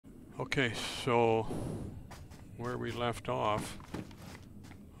Okay, so where we left off.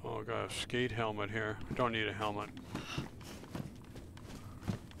 Oh, I got a skate helmet here. I don't need a helmet.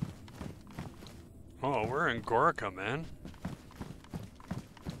 Oh, we're in Gorica, man.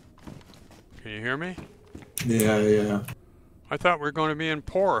 Can you hear me? Yeah. I thought we were going to be in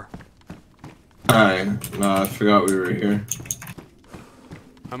Pour. Hi. No, I forgot we were here.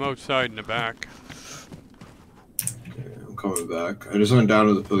 I'm outside in the back. Okay, I'm coming back. I just went down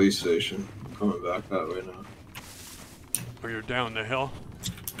to the police station. I'm coming back that way now. Oh, you're down the hill?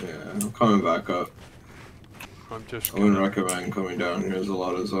 Yeah, I'm coming back up. I'm just I wouldn't recommend coming down here. There's a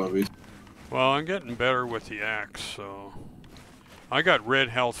lot of zombies. Well, I'm getting better with the axe, so... I got red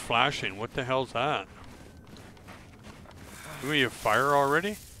health flashing. What the hell's that? Do we have fire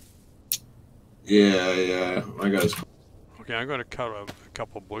already? Yeah. My guy's... Okay, I'm going to cut a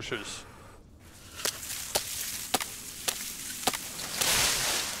couple bushes.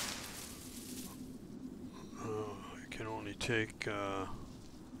 I can only take...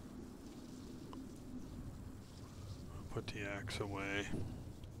 put the axe away.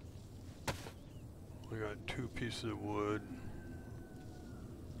 We got 2 pieces of wood.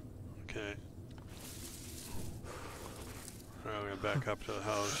 Okay. I'm gonna back up to the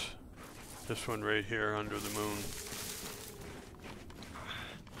house. This one right here under the moon.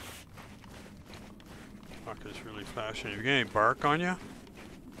 Fuck, it's really flashing. You got any bark on you?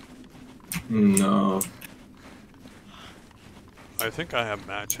 No. I think I have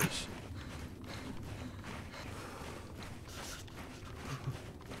matches.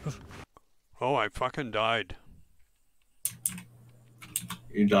 Oh, I fucking died.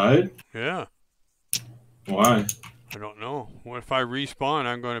 You died? Yeah. Why? I don't know. What if I respawn?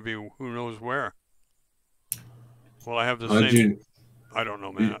 I'm going to be who knows where. Well, I have the same... I don't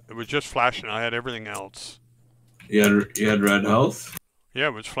know, man. It was just flashing. I had everything else. You had red health? Yeah,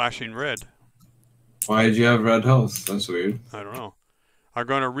 it was flashing red. Why did you have red health? That's weird. I don't know. I'm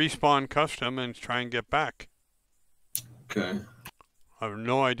going to respawn custom and try and get back. Okay. I have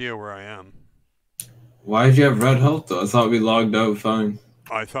no idea where I am. Why did you have red health, though? I thought we logged out fine.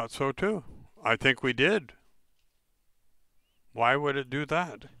 I thought so, too. I think we did. Why would it do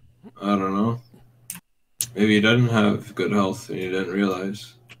that? I don't know. Maybe you didn't have good health and you didn't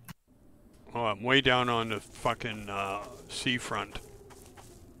realize. Oh, I'm way down on the fucking seafront.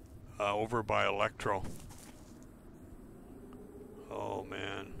 Over by Electro. Oh,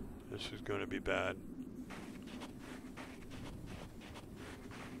 man. This is going to be bad.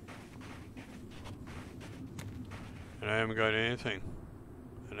 And I haven't got anything.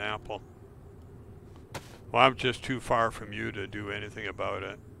 An apple. Well, I'm just too far from you to do anything about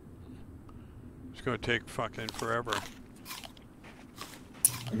it. It's going to take fucking forever.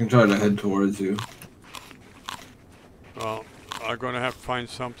 I can try to head towards you. Well, I'm going to have to find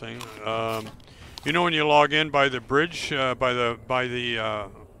something. You know when you log in by the bridge, by the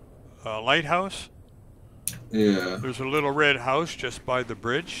lighthouse? Yeah. There's a little red house just by the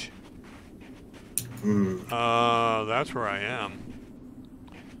bridge. That's where I am.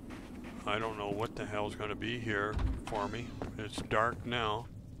 I don't know what the hell's going to be here for me. It's dark now.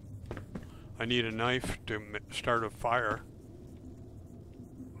 I need a knife to start a fire.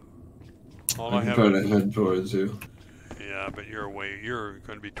 I can try to head towards you. Yeah, but you're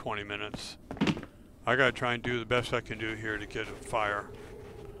going to be 20 minutes. I got to try and do the best I can do here to get a fire.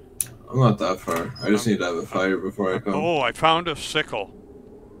 I'm not that far. I just need to have a fire before I come. Oh, I found a sickle.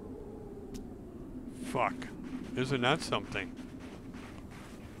 Fuck. Isn't that something?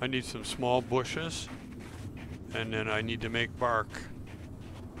 I need some small bushes, and then I need to make bark.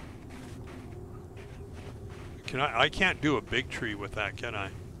 I can't do a big tree with that, can I?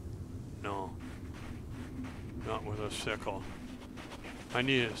 No. Not with a sickle. I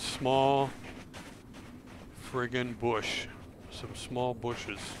need a small friggin' bush. Some small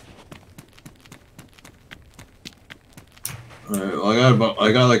bushes. Alright, well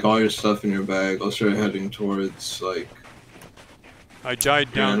I got like all your stuff in your bag. I'll start heading towards like... I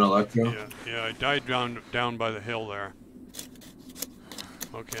died down... Electro? Yeah, I died down by the hill there.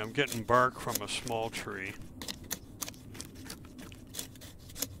 Okay, I'm getting bark from a small tree.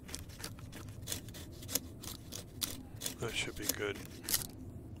 That should be good.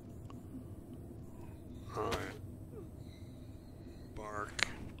 Alright. Bark.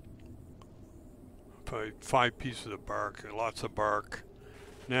 Probably 5 pieces of bark, lots of bark.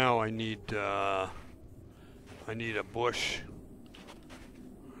 Now I need a bush.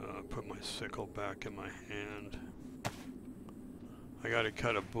 Put my sickle back in my hand. I gotta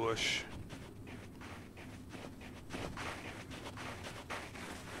cut a bush.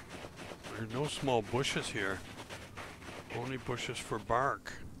 There's no small bushes here. Only bushes for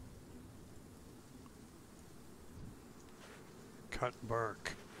bark. cut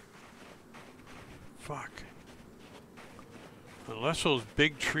bark. Fuck. Unless those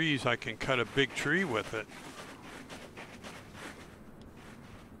big trees, I can cut a big tree with it.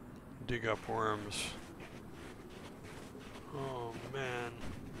 Dig up worms. Oh man.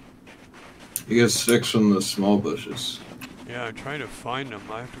 You get sticks from the small bushes. Yeah, I'm trying to find them.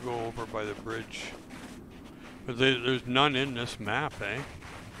 I have to go over by the bridge. But there's none in this map, eh?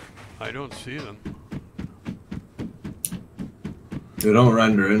 I don't see them. They don't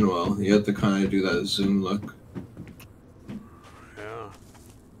render in well. You have to kind of do that zoom look. Yeah.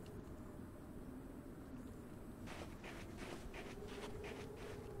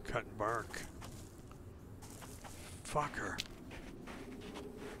 Cut bark. Fucker.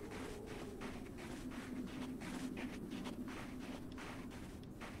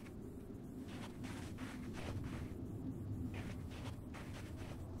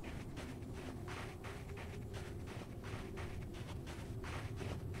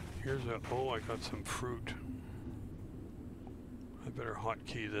 Here's a, oh, I got some fruit. I better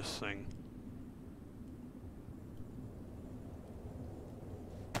hotkey this thing.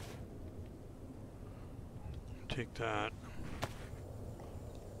 Take that.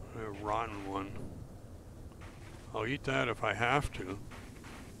 A rotten one. I'll eat that if I have to.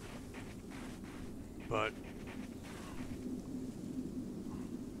 But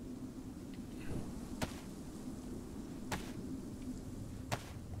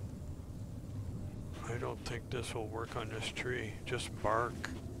I don't think this will work on this tree. Just bark.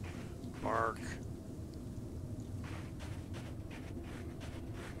 Bark.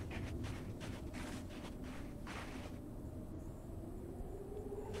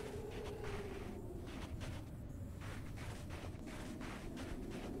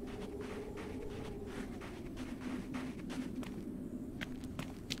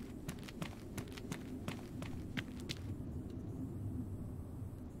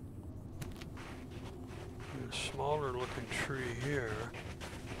 Smaller looking tree here.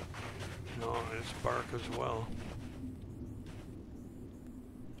 No, it's bark as well.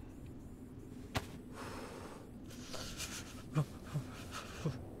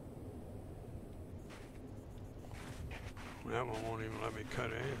 That one won't even let me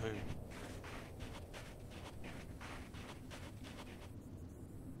cut anything.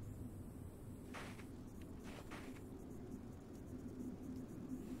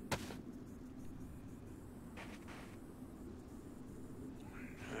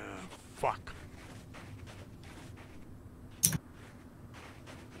 Fuck.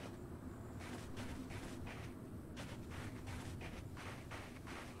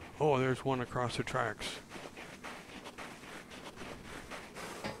 Oh, there's one across the tracks.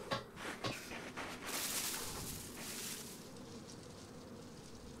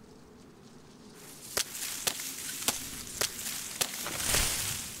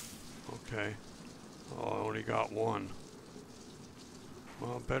 Okay. Oh, I only got one.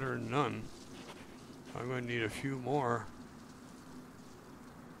 Well, better than none. I'm going to need a few more.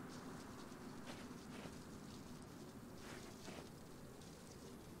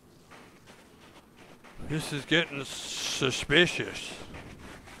 This is getting suspicious.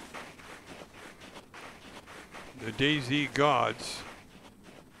 The Dayz gods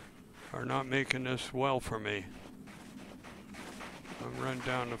are not making this well for me. I'm running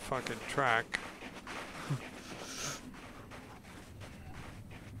down the fucking track.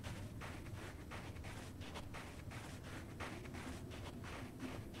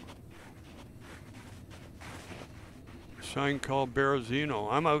 Sign called Berezino.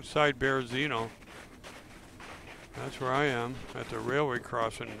 I'm outside Berezino. That's where I am, at the railway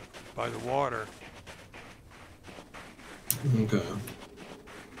crossing by the water. Okay.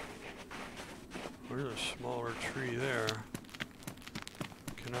 There's a smaller tree there.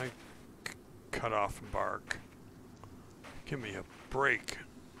 Can I cut off bark? Give me a break.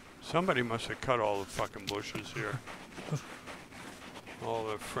 Somebody must have cut all the fucking bushes here. All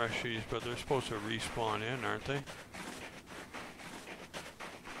the freshies, but they're supposed to respawn in, aren't they?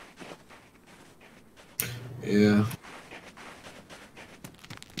 Yeah.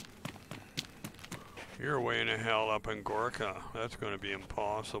 You're way in the hell up in Gorka. That's going to be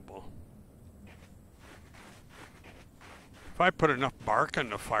impossible. If I put enough bark in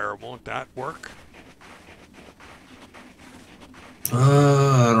the fire, won't that work?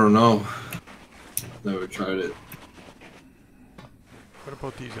 I don't know. Never tried it. What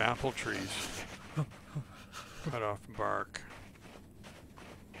about these apple trees? Cut off bark.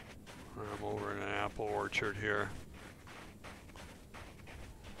 I'm over in an apple orchard here.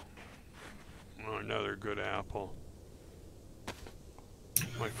 Oh, another good apple.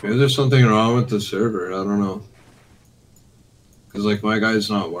 Maybe there's something wrong with the server. I don't know. Because, like, my guy's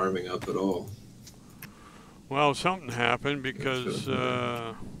not warming up at all. Well, something happened because,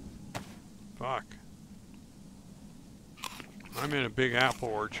 fuck. I'm in a big apple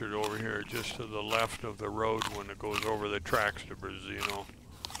orchard over here, just to the left of the road when it goes over the tracks to Brazino.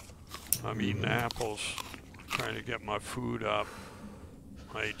 I'm eating apples, trying to get my food up.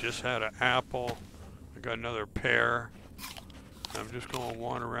 I just had an apple. I got another pear. I'm just going to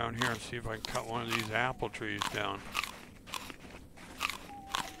wander around here and see if I can cut one of these apple trees down.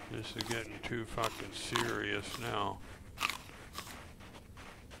 This is getting too fucking serious now.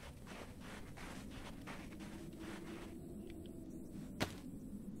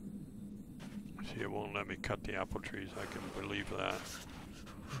 See, it won't let me cut the apple trees. I can believe that.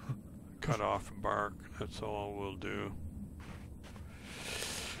 Cut off bark. That's all we'll do.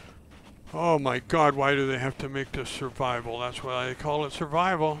 Oh my God, why do they have to make this survival? That's why I call it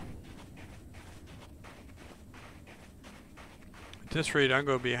survival. At this rate, I'm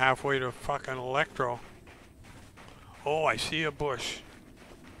going to be halfway to fucking Electro. Oh, I see a bush.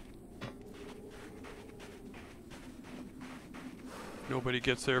 Nobody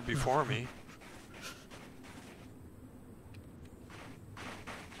gets there before me.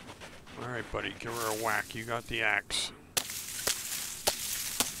 Alright, buddy, give her a whack. You got the axe.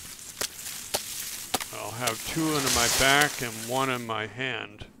 I'll have 2 in my back and 1 in my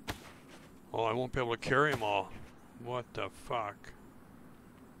hand. Oh, I won't be able to carry them all. What the fuck?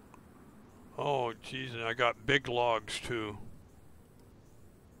 Oh, Jesus, I got big logs too.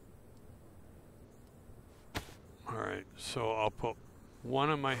 Alright, so I'll put 1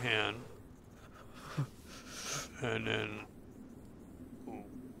 in my hand. And then...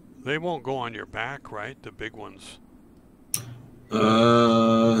 They won't go on your back, right? The big ones.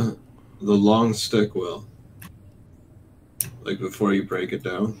 The long stick will. Like before you break it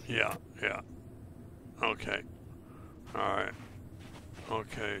down. Yeah, yeah. Okay. Alright.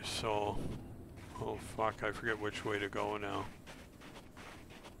 Okay, so... Oh fuck, I forget which way to go now.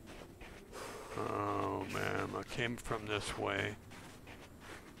 Oh man, I came from this way.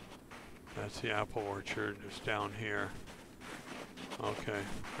 That's the apple orchard, it's down here. Okay,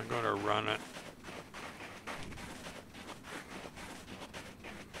 I'm gonna run it.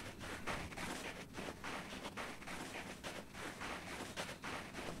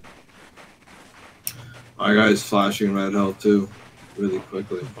 My guy's flashing red health too, really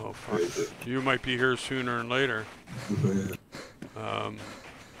quickly. Oh fuck. You might be here sooner than later. There's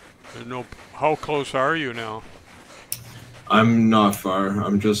no... How close are you now? I'm not far.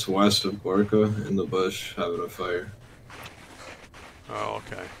 I'm just west of Gorka in the bush having a fire. Oh,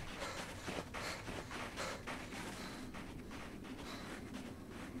 okay.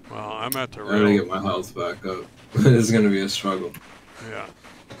 Well, I'm at the I gotta get my health back up. It's gonna be a struggle. Yeah.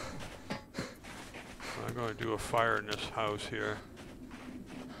 I'm going to do a fire in this house here.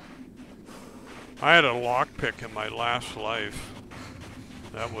 I had a lockpick in my last life.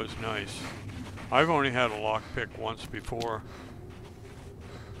 That was nice. I've only had a lockpick once before.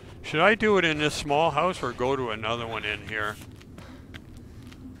 Should I do it in this small house or go to another one in here?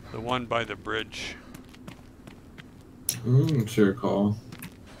 The one by the bridge. It's your call.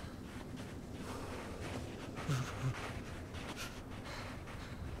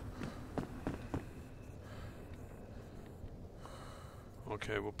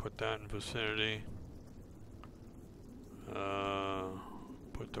 Okay, we'll put that in vicinity.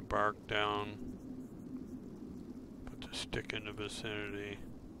 Put the bark down. Put the stick in the vicinity.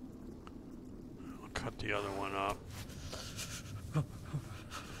 I'll cut the other one up.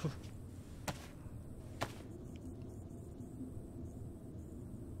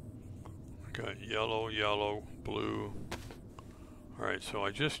 Got yellow, yellow, blue. Alright, so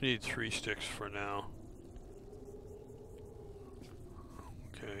I just need 3 sticks for now.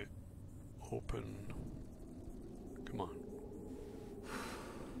 Okay, open. Come on.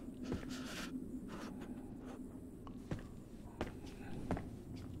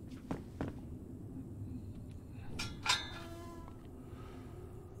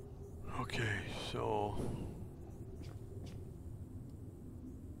 Okay, so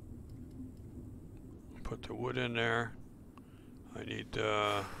put the wood in there. I need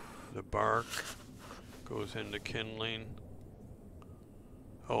the bark. Goes into kindling.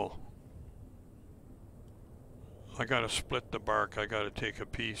 Oh. I gotta split the bark. I gotta take a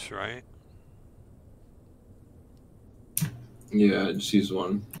piece, right? Yeah, just use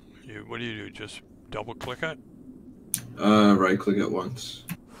one. What do you do? Just double click it? Right click it once.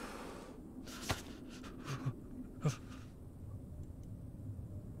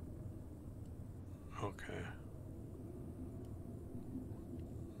 Okay.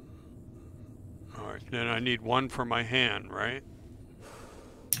 Alright, then I need one for my hand, right?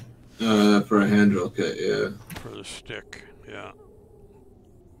 For a hand drill kit, yeah. For the stick, yeah.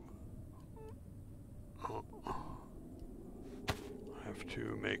 Oh. I have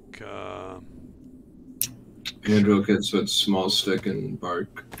to make, Hand drill kits with small stick and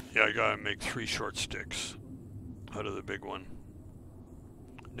bark. yeah, I gotta make 3 short sticks out of the big one.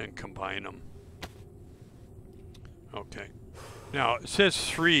 Then combine them. Okay. Now, it says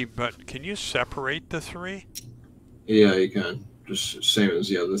 3, but can you separate the 3? Yeah, you can. Just same as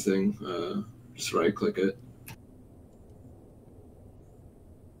the other thing. Just right click it.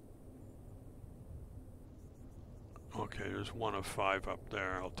 Okay, there's 1 of 5 up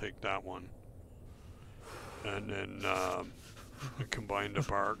there. I'll take that one. And then combine the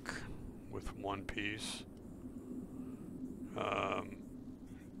bark with 1 piece. I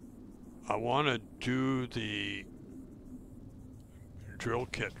want to do the drill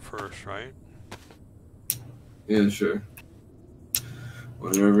kit first, right? Yeah, sure.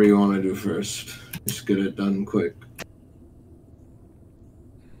 Whatever you want to do first. Just get it done quick.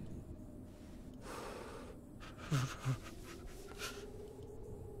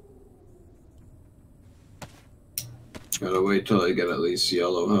 Gotta wait till I get at least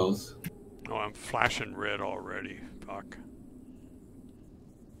yellow health. Oh, I'm flashing red already. Fuck.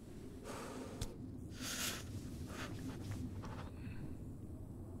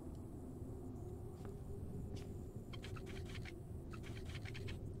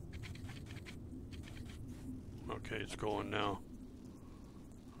 Okay, it's going now.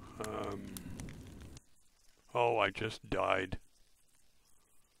 Oh, I just died.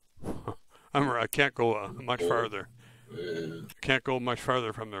 I can't go much farther. Yeah. I can't go much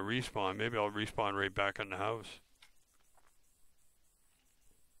farther from the respawn. Maybe I'll respawn right back in the house.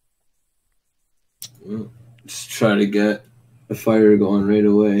 Well, just try to get the fire going right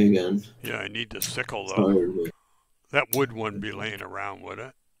away again. Yeah, I need the sickle though. Sorry, That wood wouldn't be laying around, would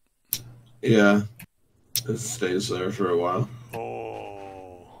it? yeah. It stays there for a while.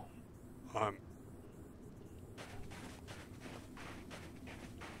 Oh,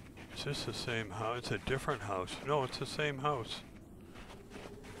 is this the same house? It's a different house. No, it's the same house.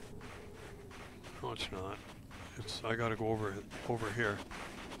 No, it's not. I gotta go over here.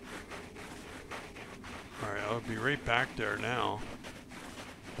 All right, I'll be right back there now.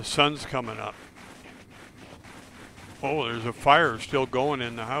 The sun's coming up. Oh, there's a fire still going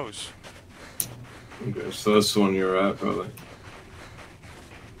in the house. Okay, so that's the one you're at, probably.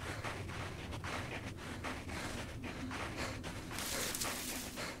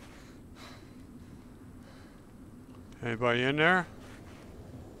 Anybody in there?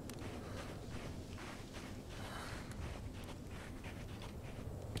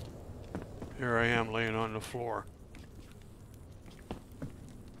 Here I am laying on the floor.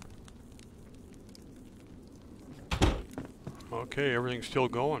 Okay, everything's still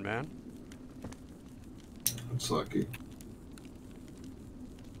going, man. That's lucky.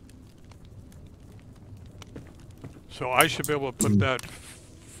 So I should be able to put that...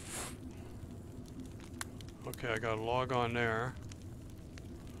 Okay, I got a log on there.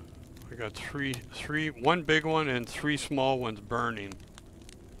 I got one big one and 3 small ones burning.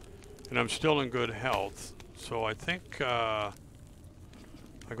 And I'm still in good health. So I think I'm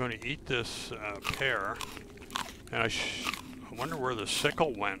going to eat this pear. And I wonder where the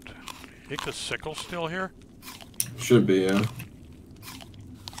sickle went. You think the sickle's still here? Should be, yeah.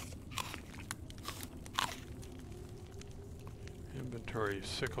 Inventory,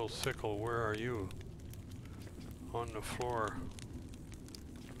 sickle, where are you? On the floor.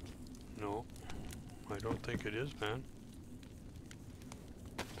 No, I don't think it is, man.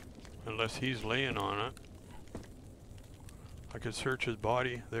 Unless he's laying on it. I could search his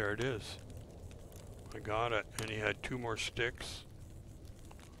body. There it is. I got it. And he had 2 more sticks.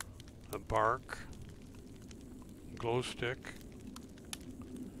 A bark. Glow stick.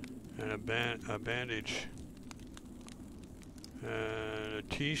 And a bandage. And a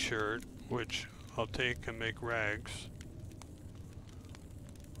t-shirt, which I'll take and make rags.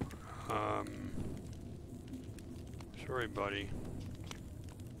 Sorry, buddy.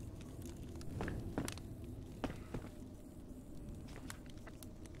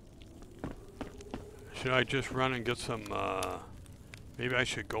 Should I just run and get some, maybe I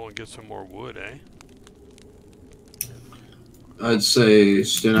should go and get some more wood, eh? I'd say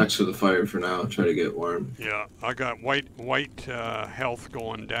stay next to the fire for now. Try to get warm. Yeah, I got white health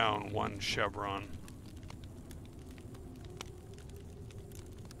going down 1 chevron.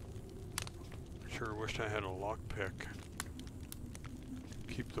 Sure wished I had a lockpick.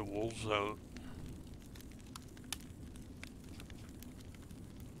 Keep the wolves out.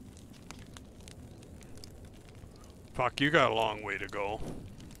 Fuck, you got a long way to go.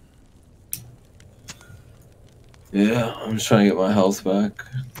 Yeah, I'm just trying to get my health back.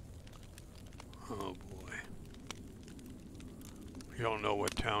 Oh boy. You don't know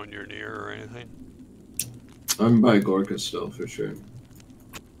what town you're near or anything? I'm by Gorka still, for sure.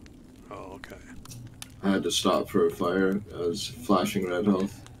 Oh, okay. I had to stop for a fire. I was flashing red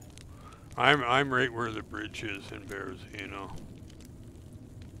health. I'm right where the bridge is in Bears, you know.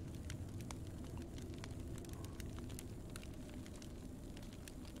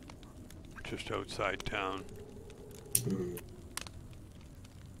 Just outside town. Mm.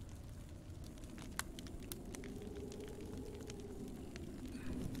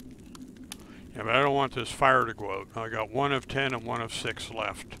 Yeah, but I don't want this fire to go out. I got 1 of 10 and 1 of 6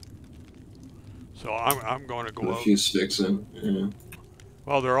 left. So I'm going to go Put a out. few sticks in, yeah.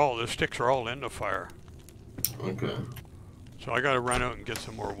 Well, the sticks are all in the fire. Okay. So I got to run out and get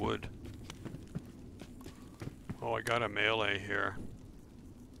some more wood. Oh, I got a melee here.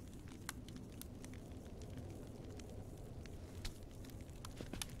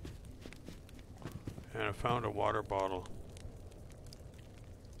 And I found a water bottle.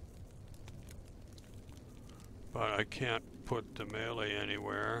 But I can't put the melee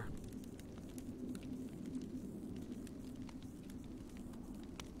anywhere.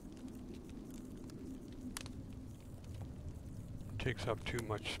 It takes up too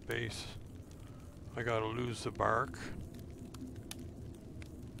much space. I gotta lose the bark.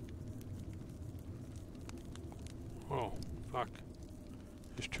 Oh, fuck.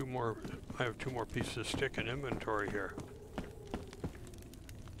 There's 2 more. I have 2 more pieces of stick in inventory here.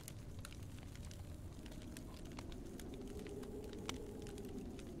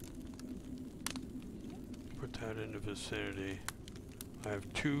 Put that in the vicinity. I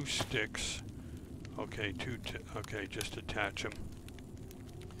have 2 sticks. Okay, okay, just attach them.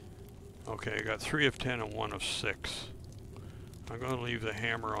 Okay, I got 3 of 10 and 1 of 6. I'm going to leave the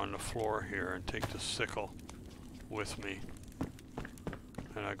hammer on the floor here and take the sickle with me.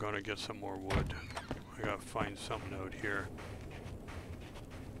 And I'm going to get some more wood. I got to find something out here.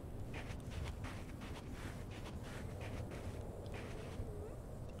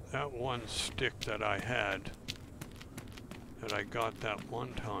 That 1 stick that I had, that I got that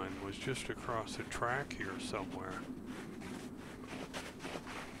one time, was just across the track here somewhere.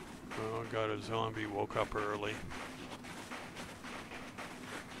 Oh, got a zombie, woke up early.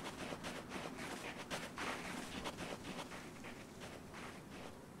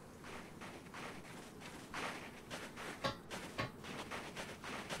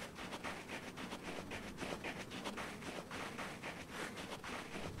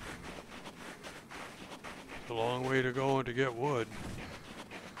 It's a long way to go to get wood.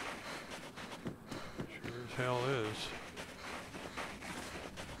 Sure as hell is.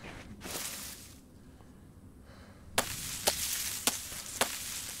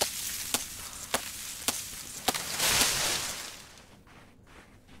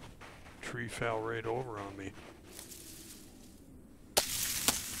 Tree fell right over on me.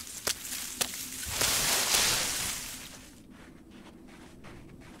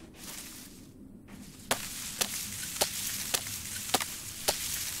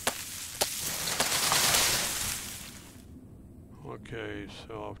 Okay,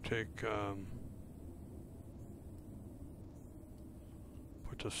 so I'll take,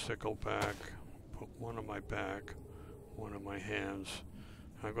 put the sickle back, put 1 on my back, 1 on my hands.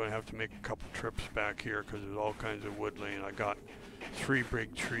 I'm going to have to make a couple trips back here because there's all kinds of wood laying. I got 3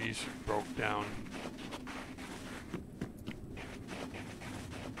 big trees broke down.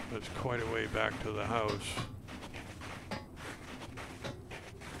 That's quite a way back to the house.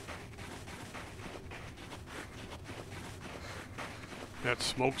 That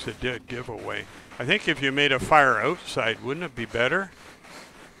smoke's a dead giveaway. I think if you made a fire outside, wouldn't it be better?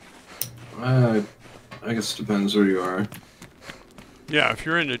 I guess it depends where you are. Yeah, if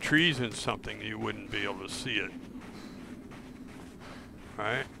you're in the trees and something, you wouldn't be able to see it.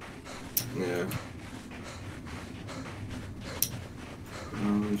 Right? Yeah.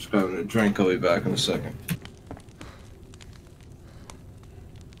 I'm just grabbing a drink. I'll be back in a second.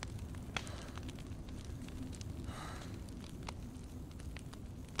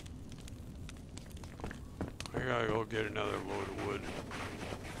 I gotta go get another load of wood.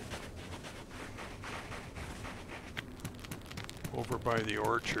 Over by the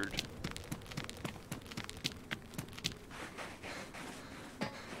orchard.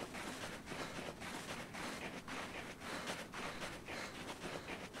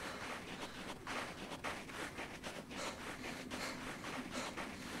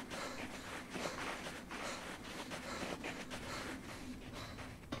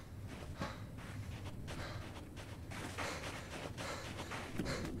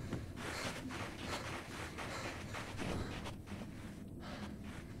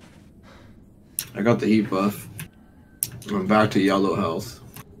 I got the heat buff. I'm back to yellow health.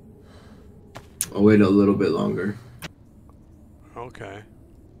 I'll wait a little bit longer. Okay.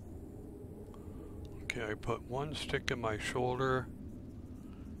 Okay, I put one stick in my shoulder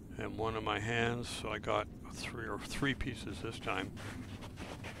and one in my hands, so I got three pieces this time.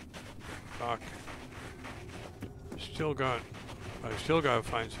 Fuck. I still gotta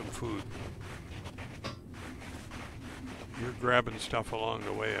find some food. You're grabbing stuff along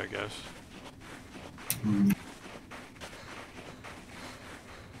the way, I guess.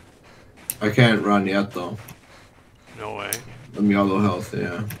 I can't run yet though. No way. I'm yellow health,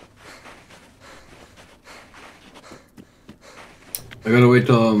 yeah. I gotta wait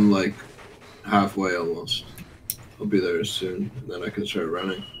till I'm like halfway almost. I'll be there soon, and then I can start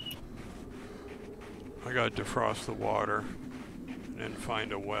running. I gotta defrost the water and then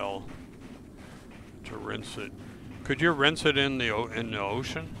find a well to rinse it. Could you rinse it in the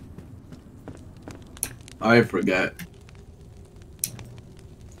ocean? I forget.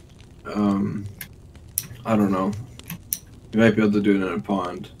 I don't know. You might be able to do it in a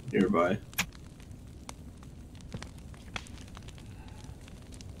pond nearby.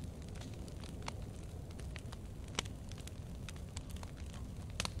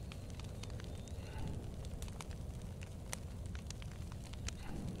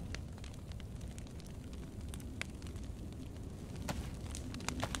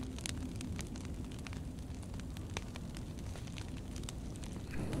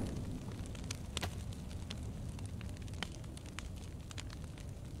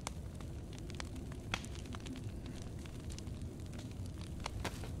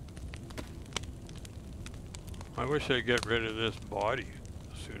 I wish I'd get rid of this body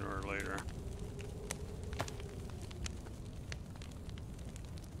sooner or later.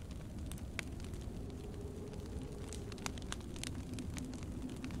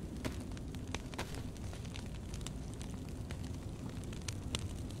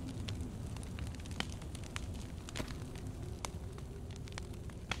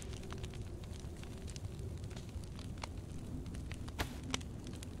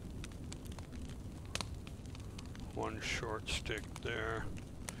 One short stick there.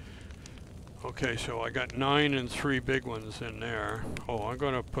 Okay, so I got 9 and 3 big ones in there. Oh, I'm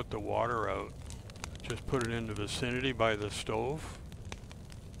gonna put the water out. Just put it in the vicinity by the stove.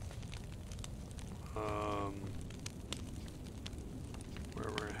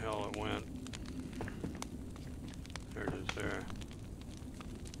 Wherever the hell it went. There it is there.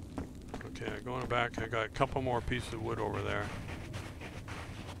 Okay, going back, I got a couple more pieces of wood over there.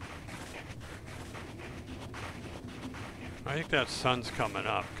 I think that sun's coming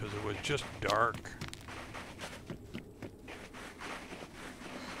up because it was just dark.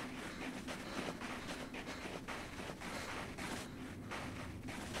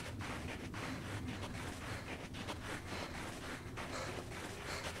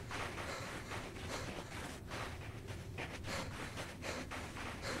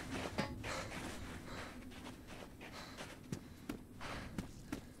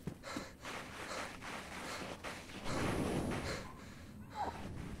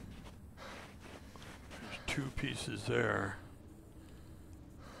 Two pieces there.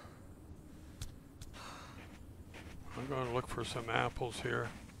 I'm going to look for some apples here.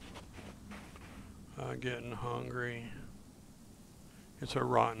 I'm getting hungry. It's a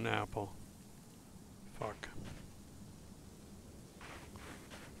rotten apple. Fuck.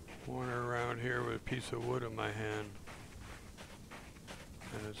 Wander around here with a piece of wood in my hand.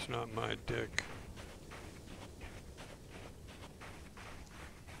 And it's not my dick.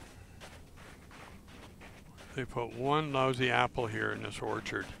 They put one lousy apple here in this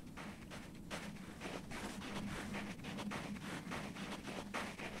orchard.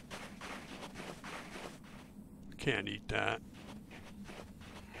 Can't eat that.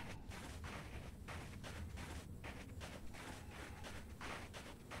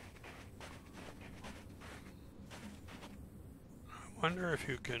 I wonder if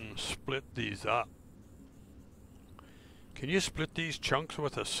you can split these up. Can you split these chunks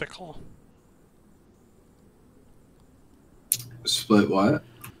with a sickle? Split what?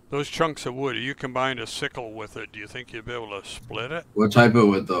 Those chunks of wood, you combine a sickle with it, do you think you'd be able to split it? What type of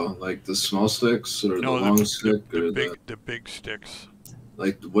wood though? Like the small sticks or No, the long stick? the big sticks.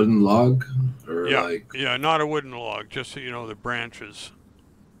 Like the wooden log? Or yeah, like... yeah, not a wooden log, just so you know, the branches.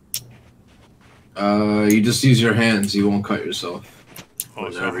 You just use your hands, you won't cut yourself. Oh,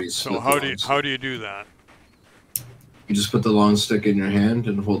 so how do you do that? You just put the long stick in your hand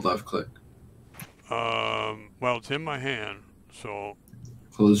and hold left click. Well, it's in my hand, so...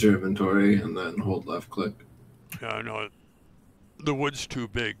 Close your inventory and then hold left click. Yeah, no, the wood's too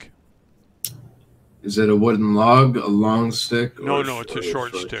big. Is it a wooden log, a long stick, or No, no, it's a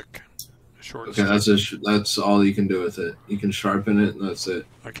short stick. A short Okay, stick. that's all you can do with it. You can sharpen it, and that's it.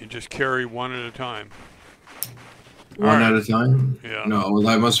 I can just carry one at a time. One at a time? Yeah. No, well,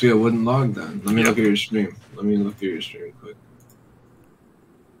 that must be a wooden log then. Let me look at your stream. Let me look at your stream quick.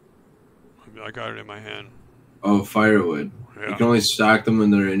 I got it in my hand. Oh, firewood. Yeah. You can only stack them when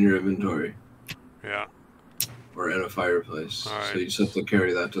they're in your inventory. Yeah. Or in a fireplace. All right. So you just have to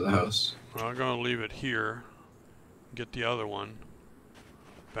carry that to the house. Well, I'm going to leave it here. Get the other one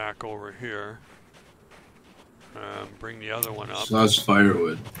back over here. Bring the other one up. So that's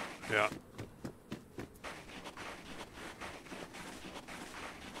firewood. Yeah.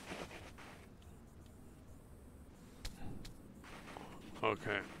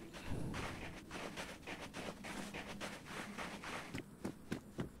 Okay.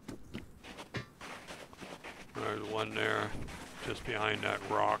 There's one there, just behind that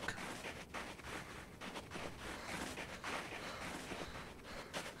rock.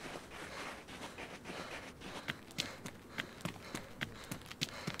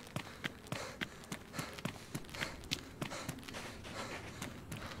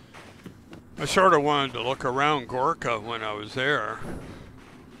 I sort of wanted to look around Gorka when I was there,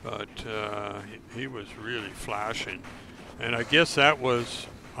 but he was really flashing. And I guess that was,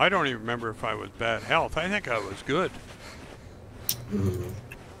 I don't even remember if I was bad health. I think I was good.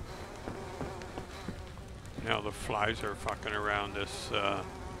 Now the flies are fucking around this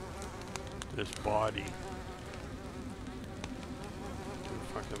this body. Can you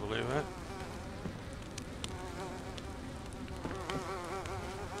fucking believe that?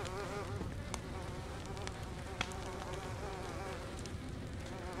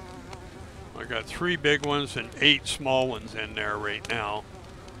 I got 3 big ones and 8 small ones in there right now.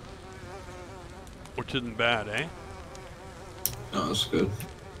 Which isn't bad, eh? No, that's good.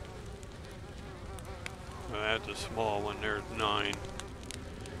 Well, that's a small one. There's 9.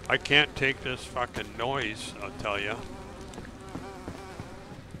 I can't take this fucking noise, I'll tell you.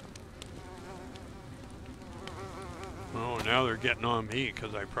 Oh, now they're getting on me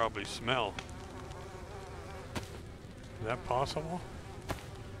because I probably smell. Is that possible?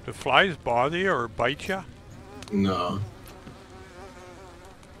 Do flies bother you or bite you? No.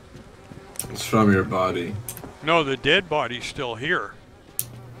 It's from your body. No, the dead body's still here.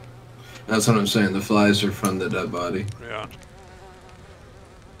 That's what I'm saying. The flies are from the dead body. Yeah.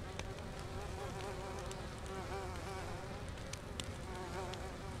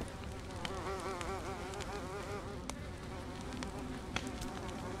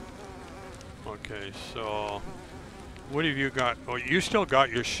 Okay, so what have you got? Oh, you still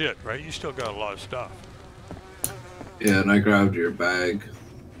got your shit, right? You still got a lot of stuff. Yeah, and I grabbed your bag.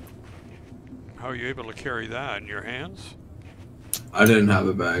 How are you able to carry that in your hands? I didn't have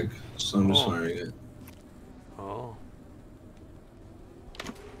a bag, so I'm just wearing it. Oh.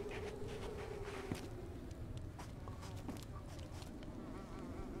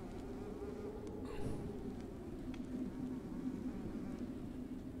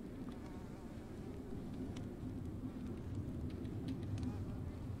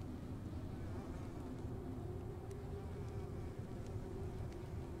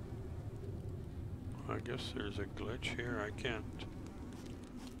 I guess there's a glitch here. I can't.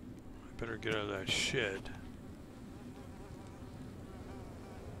 I better get out of that shed.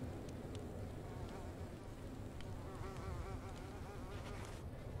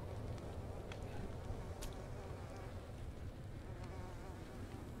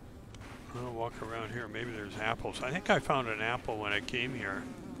 I'll walk around here. Maybe there's apples. I think I found an apple when I came here.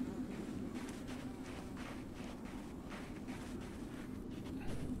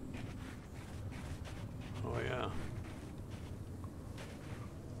 Oh yeah.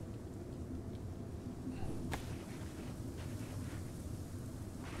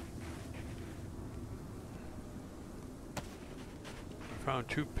 I found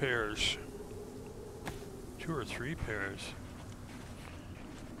 2 pairs. 2 or 3 pairs.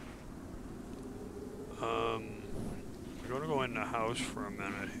 We're going to go in the house for a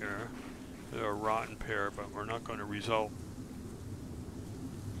minute here. They're a rotten pair, but we're not going to resort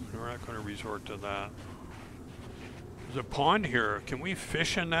to that. There's a pond here. Can we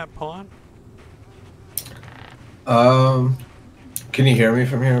fish in that pond? Can you hear me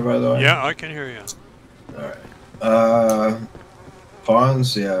from here, by the way? Yeah, I can hear you. Alright.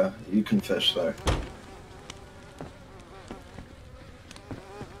 Ponds, yeah, you can fish there.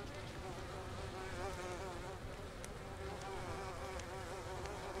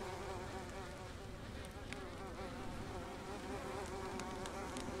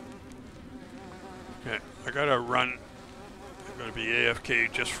 Okay, I gotta run gonna be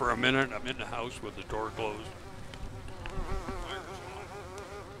AFK just for a minute. I'm in the house with the door closed.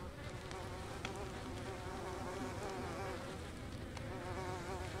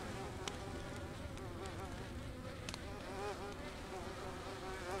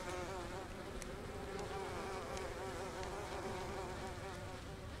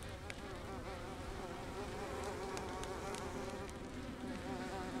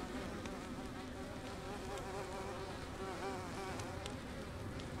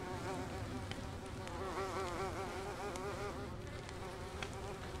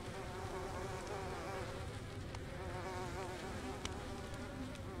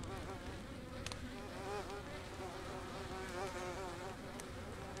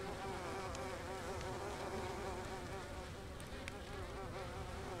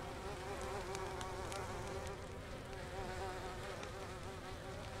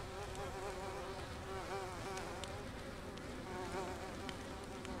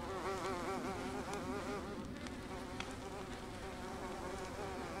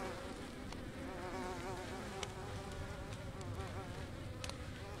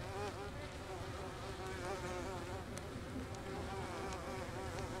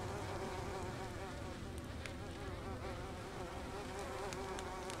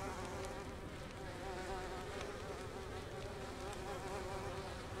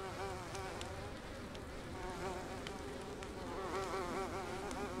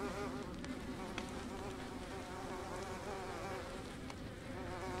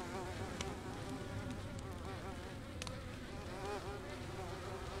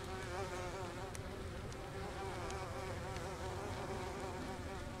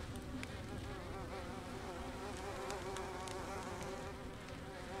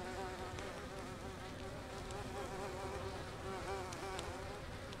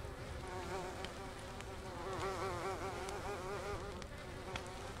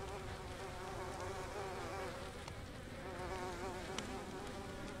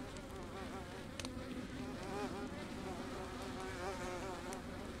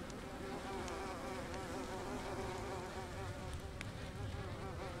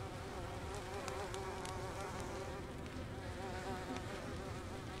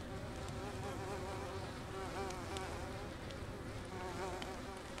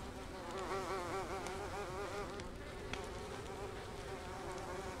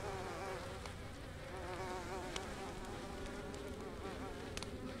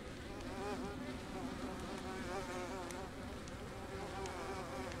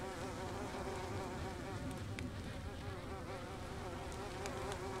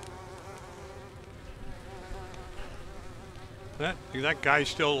 That guy's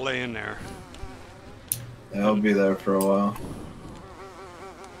still laying there. I'll be there for a while.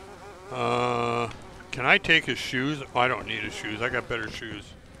 Can I take his shoes? Oh, I don't need his shoes. I got better shoes.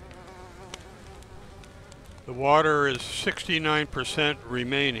 The water is 69%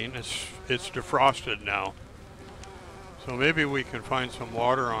 remaining. It's defrosted now. So maybe we can find some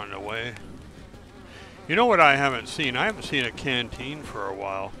water on the way. You know what I haven't seen? I haven't seen a canteen for a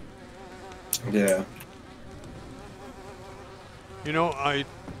while. Yeah. You know, I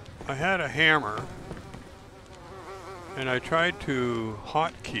had a hammer and I tried to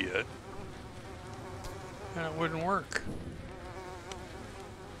hotkey it and it wouldn't work.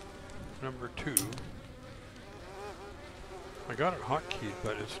 Number 2. I got it hotkeyed,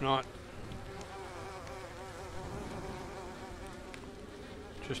 but it's not.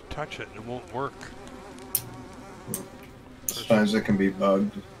 Just touch it and it won't work. Sometimes it can be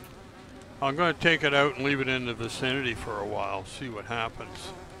bugged. I'm going to take it out and leave it in the vicinity for a while, see what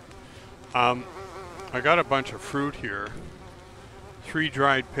happens. I got a bunch of fruit here. 3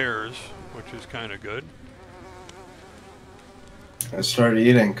 dried pears, which is kind of good. I started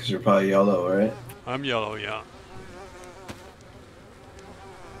eating because you're probably yellow, right? I'm yellow, yeah.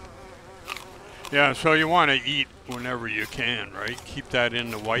 Yeah, so you want to eat whenever you can, right? Keep that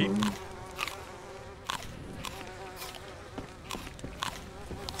in the white.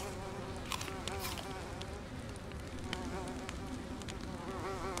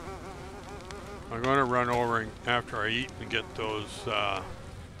 I'm going to run over and, after I eat and get those,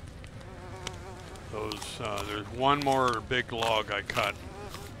 there's one more big log I cut.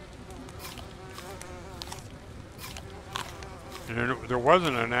 And there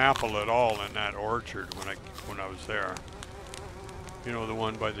wasn't an apple at all in that orchard when I was there. You know, the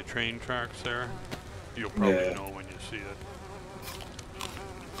one by the train tracks there? You'll probably know when you see it.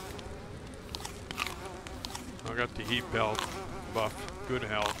 I got the heat belt buff, good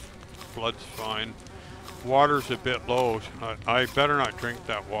health. Blood's fine. Water's a bit low. I better not drink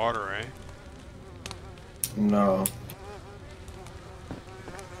that water, eh? No.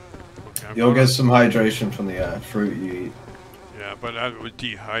 You'll get some hydration from the fruit you eat. Yeah, but that was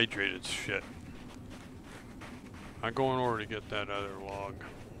dehydrated shit. I'm going over to get that other log.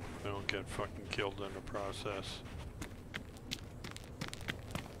 I don't get fucking killed in the process.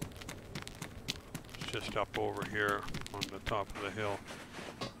 It's just up over here on the top of the hill.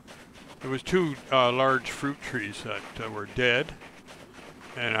 There was two large fruit trees that were dead,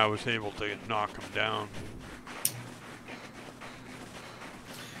 and I was able to knock them down.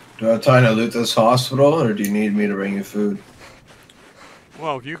 Do I have time to loot this hospital, or do you need me to bring you food?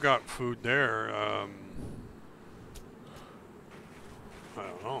 Well, if you got food there, I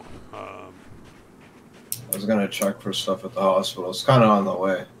don't know. I was gonna check for stuff at the hospital. It's kind of on the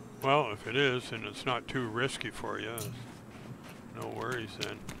way. Well, if it is, and it's not too risky for you, no worries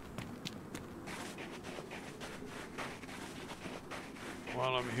then.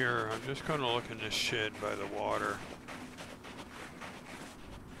 While I'm here, I'm just going to look in this shed by the water.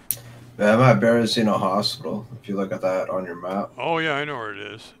 Yeah, I'm at Berezino Hospital, if you look at that on your map. Oh yeah, I know where it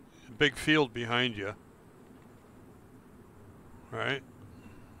is. Big field behind you. Right?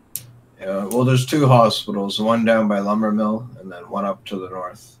 Yeah, well, there's two hospitals, one down by Lumber Mill, and then one up to the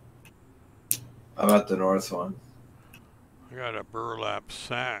north. I'm at the north one. I got a burlap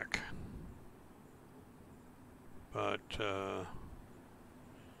sack. But,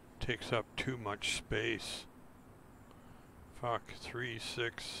 takes up too much space. Fuck,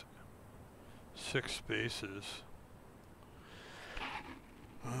 6 spaces.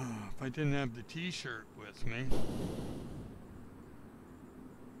 If I didn't have the t-shirt with me.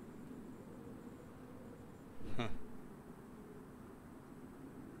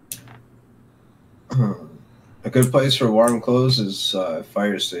 A good place for warm clothes is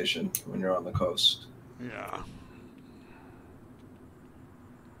fire station when you're on the coast. Yeah.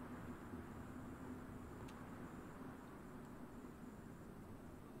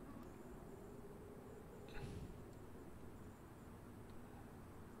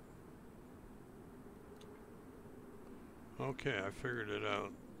 Okay, I figured it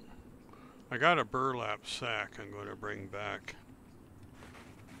out. I got a burlap sack I'm going to bring back.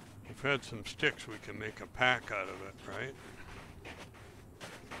 We've had some sticks, we can make a pack out of it, right?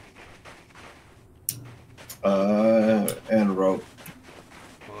 And rope.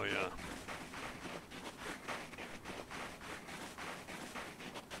 Oh yeah.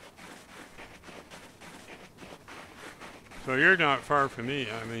 So you're not far from me.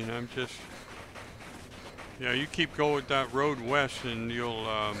 I mean, I'm just... Yeah, you keep going with that road west and you'll,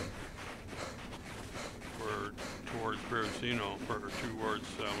 we're towards Berezino, or towards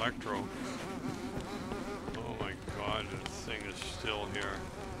Electro. Oh my god, this thing is still here.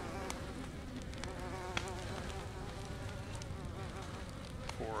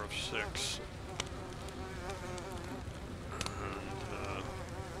 Four of 6. And,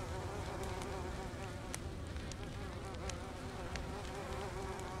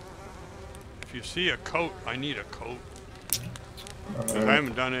 if you see a coat, I need a coat. I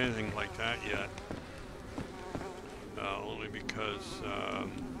haven't done anything like that yet. Only because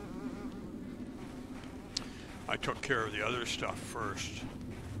I took care of the other stuff first.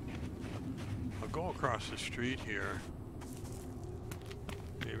 I'll go across the street here.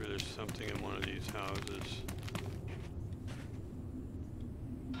 Maybe there's something in one of these houses.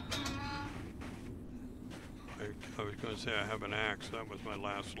 I was going to say I have an axe. That was my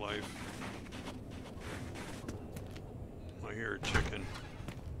last life. I hear a chicken.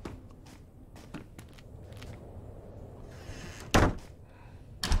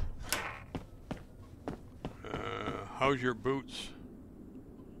 How's your boots?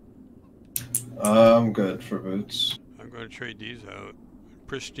 I'm good for boots. I'm going to trade these out.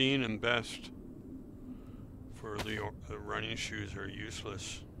 Pristine and best. For the running shoes are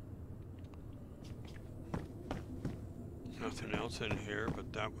useless. Nothing else in here,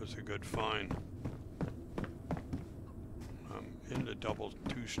 but that was a good find. I'm in the double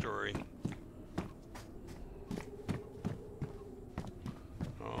 2-story.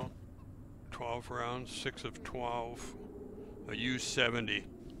 Oh, 12 rounds, 6 of 12. A U-70.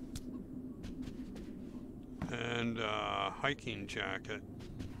 And a hiking jacket.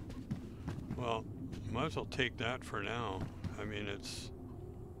 Well, might as well take that for now. I mean, it's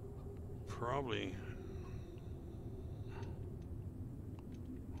probably...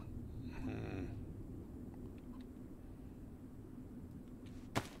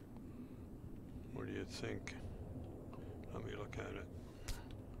 What do you think? Let me look at it.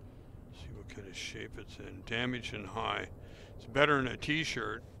 See what kind of shape it's in. Damaged and high. It's better than a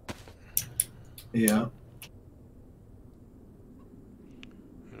t-shirt. Yeah.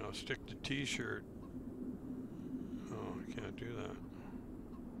 And I'll stick the t-shirt. Oh, I can't do that.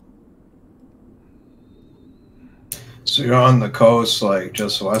 So you're on the coast, like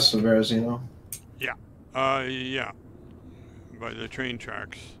just west of Berezino? Yeah. Yeah. By the train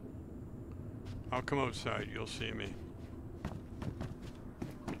tracks. I'll come outside, you'll see me.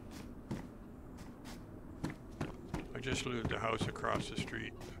 I just looted the house across the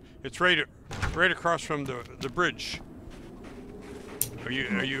street. It's right across from the bridge. Are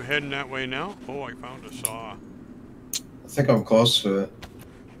you heading that way now? Oh, I found a saw. I think I'm close to it.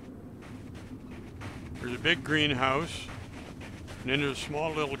 There's a big greenhouse, and then there's a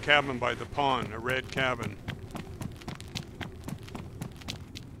small little cabin by the pond, a red cabin.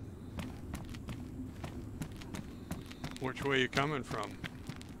 Which way are you coming from?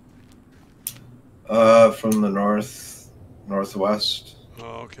 From the northwest.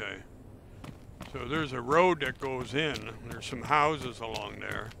 Oh, okay. So there's a road that goes in. There's some houses along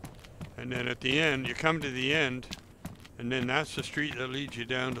there. And then at the end, you come to the end, and then that's the street that leads you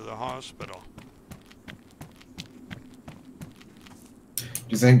down to the hospital.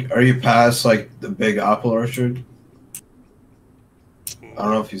 Do you think, are you past, like, the big apple orchard? I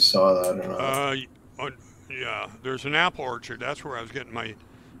don't know if you saw that or not. Yeah, there's an apple orchard. That's where I was getting my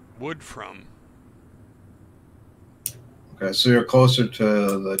wood from. Okay, so you're closer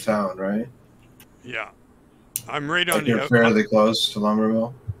to the town, right? Yeah. I'm right Like on you're fairly close to Lumber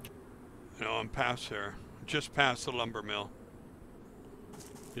Mill? No, I'm past there. Just past the lumber mill.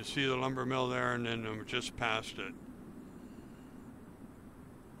 You see the lumber mill there, and then I'm just past it.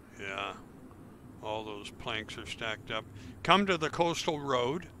 Yeah. All those planks are stacked up. Come to the coastal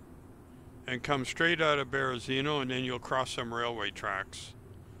road and come straight out of Berezino, and then you'll cross some railway tracks.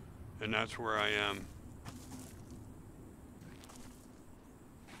 And that's where I am.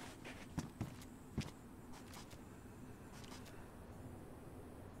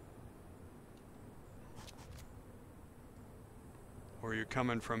 Or you're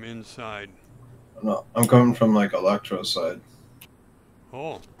coming from inside? No, I'm coming from, like, Electro side.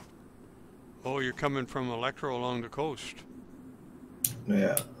 Oh. Oh, you're coming from Electro along the coast.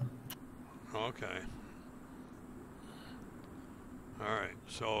 Yeah. Okay. Alright,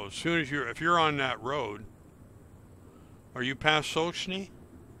 so as soon as if you're on that road, are you past Sochny?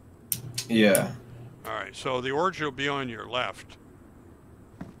 Yeah. Alright, so the orchard will be on your left.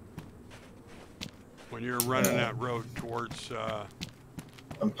 When you're running that road towards,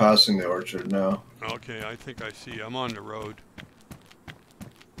 I'm passing the orchard now. Okay, I think I see. I'm on the road.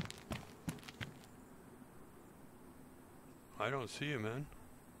 I don't see you, man.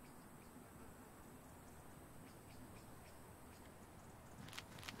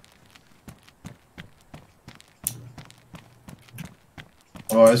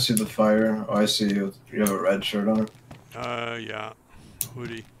 Oh, I see the fire. Oh, I see you. You have a red shirt on? Yeah.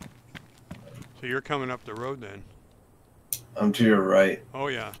 Hoodie. So you're coming up the road then? I'm to your right. Oh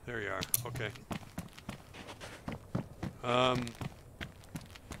yeah, there you are. Okay.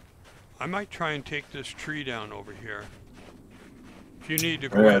 I might try and take this tree down over here. If you need to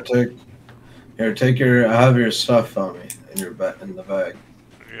go. Yeah, take your. I have your stuff on me in the bag.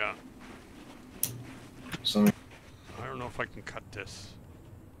 Yeah. So. I don't know if I can cut this.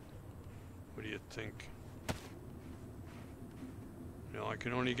 What do you think? No, I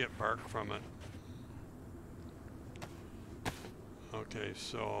can only get bark from it. Okay,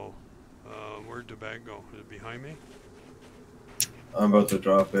 so where'd the bag go? Is it behind me? I'm about to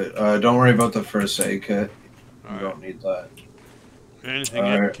drop it. Don't worry about the first aid kit. You don't need that.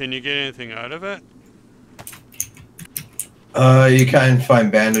 Anything? Can you get anything out of it? You can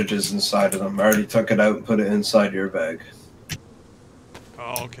find bandages inside of them. I already took it out and put it inside your bag.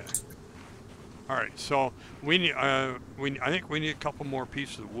 Oh, okay. All right. So we need. I think we need a couple more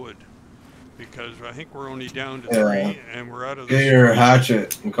pieces of wood because I think we're only down to 3, and we're out of. Get your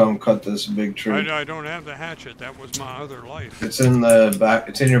hatchet and come cut this big tree. I don't have the hatchet. That was my other life. It's in the back.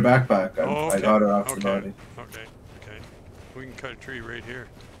 It's in your backpack. Okay. I got it off the body. Okay. Okay. We can cut a tree right here.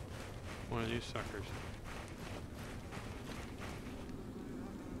 One of these suckers.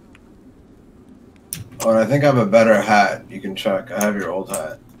 Oh, and I think I have a better hat. You can check. I have your old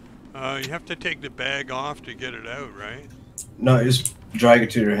hat. You have to take the bag off to get it out, right? No, just drag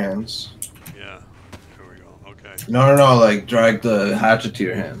it to your hands. Yeah. There we go. Okay. No. Like, drag the hatchet to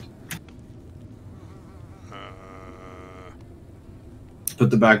your hand.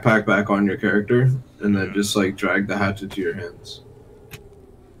 Put the backpack back on your character, and then just, like, drag the hatchet to your hands.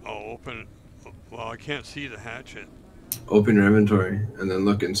 Oh, open it. Well, I can't see the hatchet. Open your inventory, and then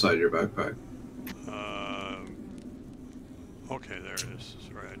look inside your backpack. Okay, there it is.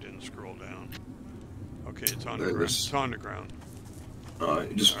 Sorry, I didn't scroll down. Okay, it's on the ground. It's on the ground.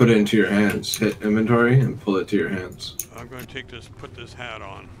 You just put it into your hands. Hit inventory and pull it to your hands. I'm going to take this, put this hat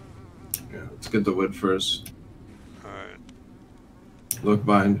on. Yeah, let's get the wood first. Alright. Look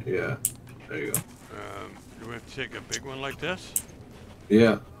behind. Yeah. There you go. Do we have to take a big one like this?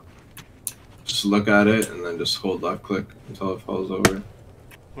 Yeah. Just look at it and then just hold left click until it falls over.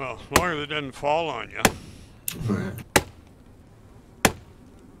 Well, as long as it doesn't fall on you.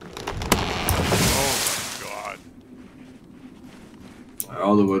 Oh my god.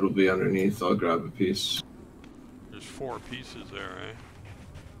 All the wood will be underneath. I'll grab a piece. There's 4 pieces there, eh?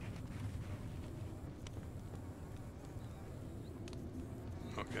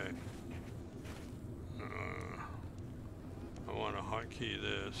 Okay. I want to hotkey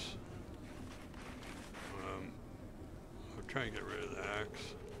this. I'll try and get rid of the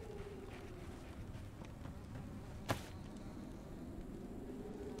axe.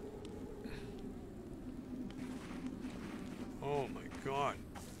 Oh my god.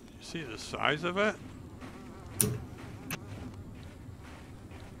 You see the size of it?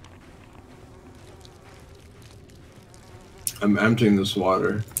 I'm emptying this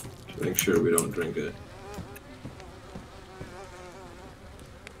water to make sure we don't drink it.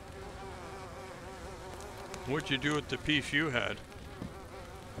 What'd you do with the piece you had?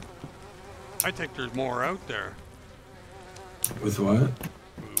 I think there's more out there. With what?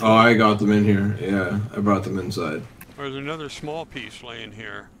 Oh, I got them in here. Yeah, I brought them inside. There's another small piece laying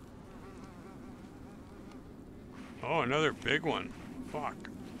here. Oh, another big one. Fuck.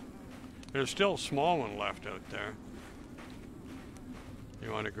 There's still a small one left out there.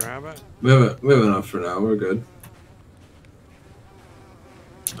 You want to grab it? We have enough for now. We're good.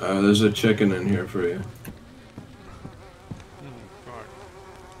 There's a chicken in here for you. Fuck.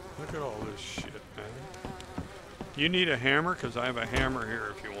 Look at all this shit, man. You need a hammer? Because I have a hammer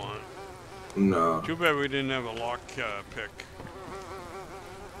here if you want. No. Too bad we didn't have a lock pick.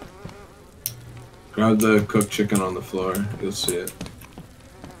 Grab the cooked chicken on the floor. You'll see it.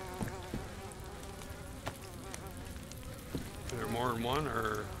 Is there more than one,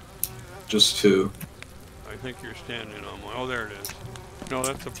 or? Just 2. I think you're standing on one. Oh, there it is. No,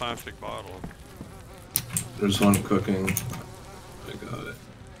 that's a plastic bottle. There's one cooking. I got it.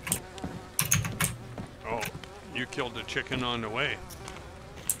 Oh, you killed the chicken on the way.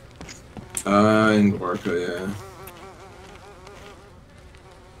 In Gorka, yeah.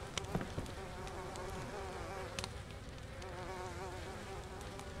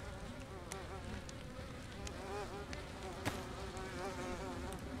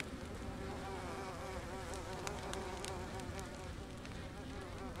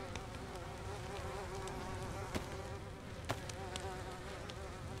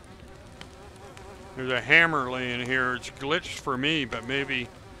 There's a hammer laying here. It's glitched for me, but maybe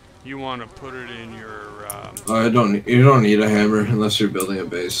you want to put it in your. You don't need a hammer unless you're building a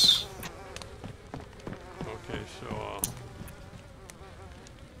base. Okay, so.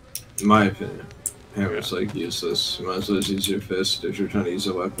 In my opinion, hammer's like useless. You might as well just use your fist if you're trying to use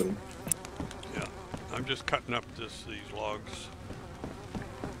a weapon. Yeah, I'm just cutting up these logs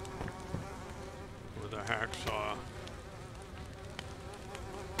with a hacksaw.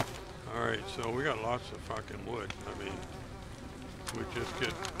 Alright, so we got lots of fucking wood. I mean, we just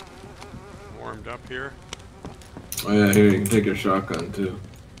get warmed up here. Oh yeah, here, you can take your shotgun too.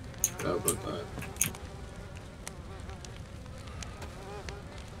 Forgot about that.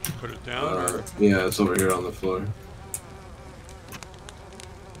 Put it down? Yeah, it's over here on the floor.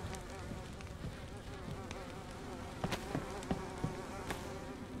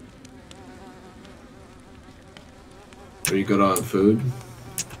 Are you good on food?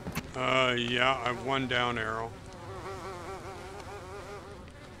 Yeah, I have 1 down arrow.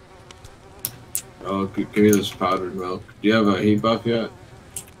 Oh, give me this powdered milk. Do you have a heat buff yet?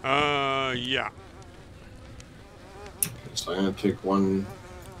 Yeah. So I'm gonna take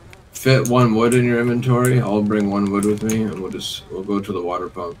fit 1 wood in your inventory. I'll bring 1 wood with me, and we'll go to the water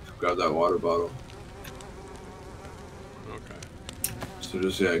pump, grab that water bottle. Okay. So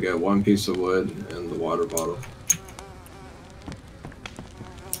just, yeah, get 1 piece of wood and the water bottle.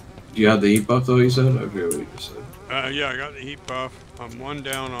 Do you have the heat buff though, you said? I forget what you just said. Yeah, I got the heat buff. I'm 1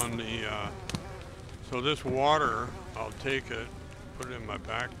 down on the, so this water, I'll take it, put it in my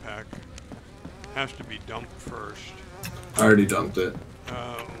backpack. Has to be dumped first. I already dumped it.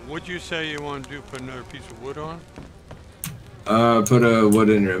 Would you say you want to put another piece of wood on? Put a wood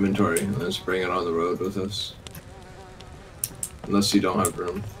in your inventory and let's bring it on the road with us. Unless you don't have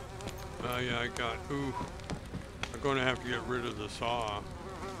room. Yeah, I got, ooh. I'm going to have to get rid of the saw.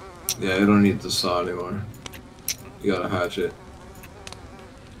 Yeah, you don't need the saw anymore. You got a hatchet.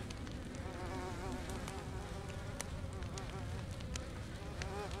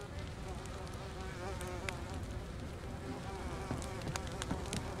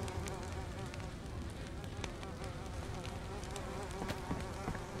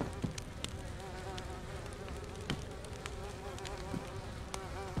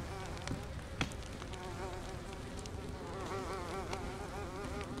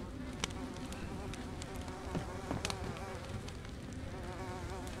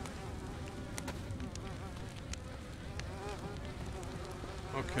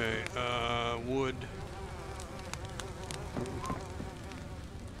 Okay, wood.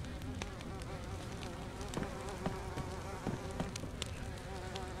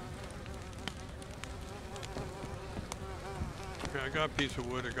 Okay, I got a piece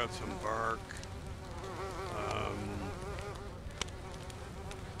of wood, I got some bark.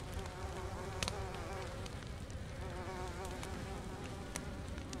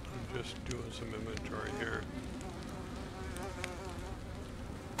 I'm just doing some inventory here.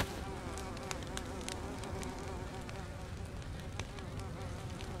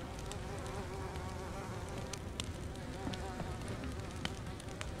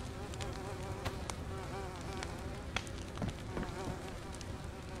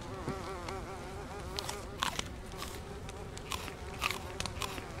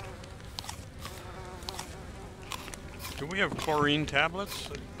 Do we have chlorine tablets?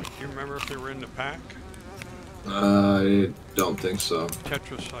 Do you remember if they were in the pack? I don't think so.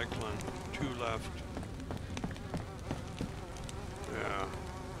 Tetracycline, 2 left. Yeah.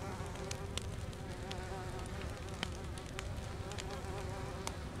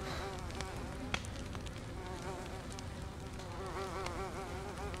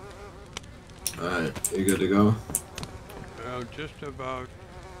 Alright, you good to go? Oh, just about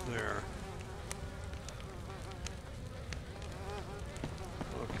there.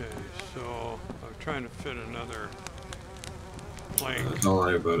 Okay, so I'm trying to fit another plank. Don't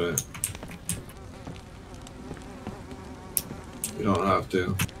worry about it. You don't have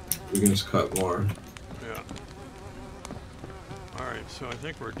to. You can just cut more. Yeah. Alright, so I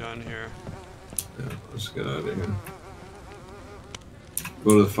think we're done here. Yeah, let's get out of here.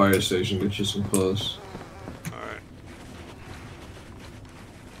 Go to the fire station, get you some clothes. Alright.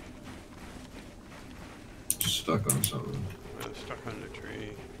 Stuck on something. Stuck on the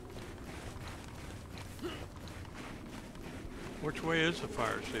tree. Which way is the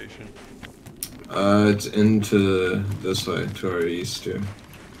fire station? It's into this way, to our east here.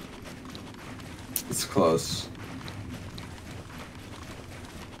 It's close.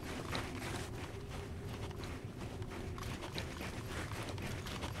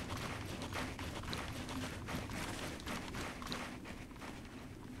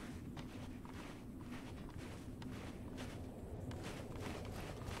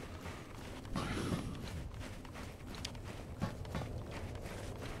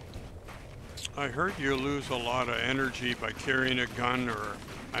 I heard you lose a lot of energy by carrying a gun or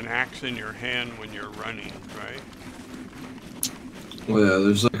an axe in your hand when you're running, right? Well, yeah,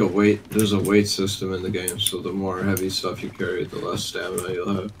 there's like a weight. There's a weight system in the game, so the more heavy stuff you carry, the less stamina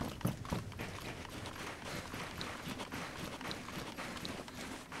you'll have.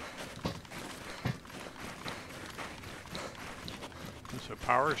 There's a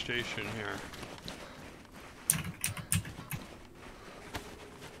power station here.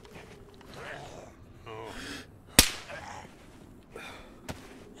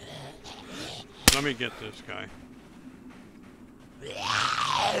 Let me get this guy.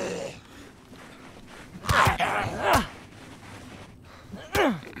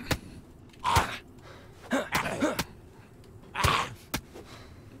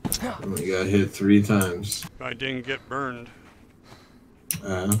 We got hit 3 times. I didn't get burned.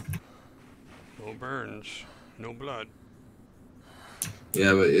 No burns. No blood.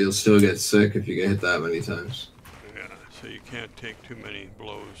 Yeah, but you'll still get sick if you get hit that many times. Yeah, so you can't take too many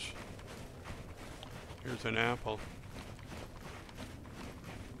blows. Here's an apple.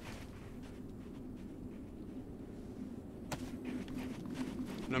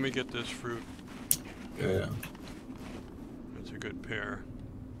 Let me get this fruit. Yeah. That's a good pear.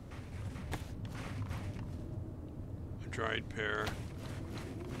 A dried pear.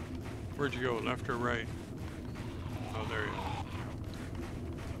 Where'd you go? Left or right? Oh, there you are.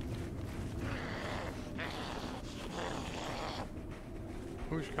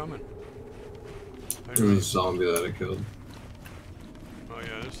 Who's coming? There was a zombie that I killed. Oh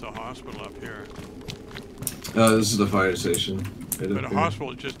yeah, this is the hospital up here. This is the fire station. But the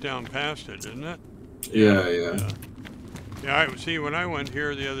hospital is just down past it, isn't it? Yeah. Yeah, I see. When I went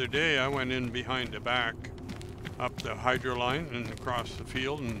here the other day, I went in behind the back, up the hydro line and across the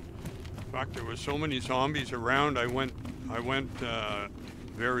field. And in fact, there was so many zombies around. I went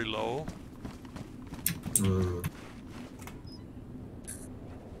very low.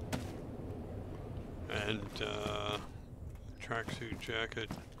 And tracksuit jacket.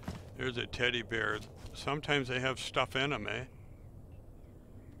 There's a teddy bear. Sometimes they have stuff in them, eh?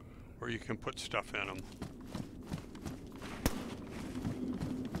 Or you can put stuff in them.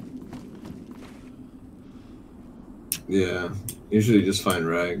 Yeah. Usually just find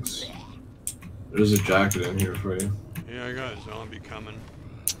rags. There's a jacket in here for you. Yeah, I got a zombie coming.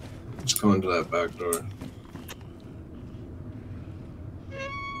 Let's go into that back door.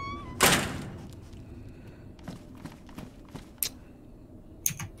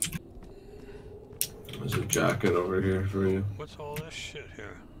 There's a jacket over here for you. What's all this shit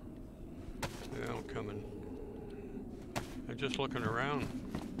here? Yeah, I'm coming. I'm just looking around.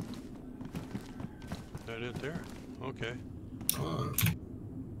 Is that it there? Okay.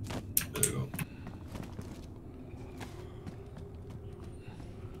 There you go.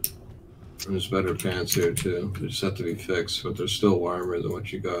 There's better pants here too. They just have to be fixed, but they're still warmer than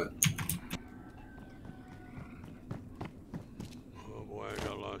what you got. Oh boy, I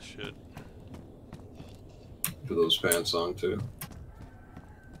got a lot of shit. Put those pants on too.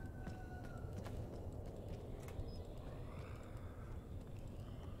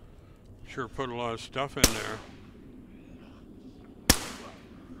 Sure put a lot of stuff in there.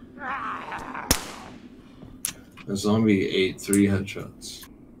 The zombie ate 3 headshots.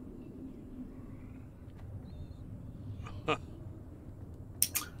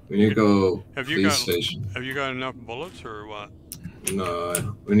 We need to go police station. Have you got enough bullets or what?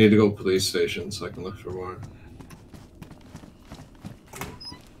 No, we need to go police station so I can look for more.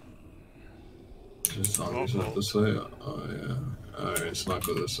 Just zombies up this way? Oh yeah. Alright, let's not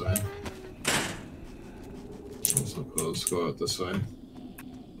go this way. Let's go out this way.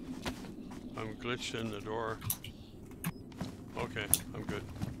 I'm glitched in the door. Okay, I'm good.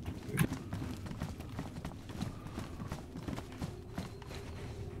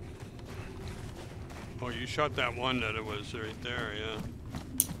 Oh, you shot that one that it was right there, yeah.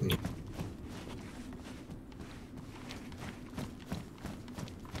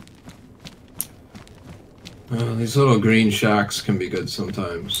 These little green shacks can be good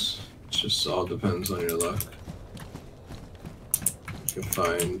sometimes. It just all depends on your luck. You can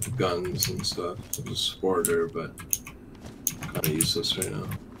find guns and stuff. It's a sporter, but kind of useless right now.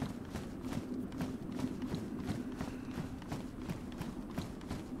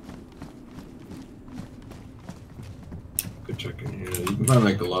 Good check in here. You can find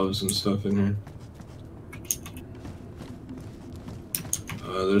like gloves and stuff in here.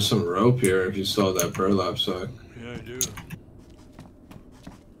 There's some rope here if you saw that burlap sack. Yeah, I do.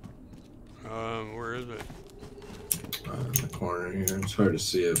 Where is it? In the corner here. It's hard to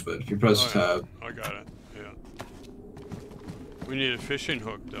see it, but if you press tab. I got it, yeah. We need a fishing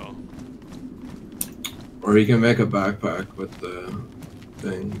hook, though. Or you can make a backpack with the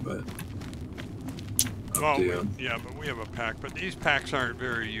thing, but up to you. Yeah, but we have a pack. But these packs aren't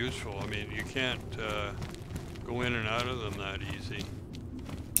very useful. I mean, you can't go in and out of them that easy.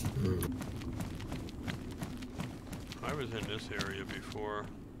 I was in this area before.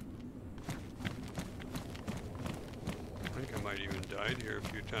 I think I might even died here a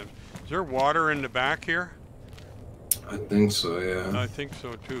few times. Is there water in the back here? I think so, yeah. I think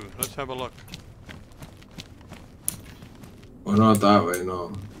so too. Let's have a look. Well, not that way,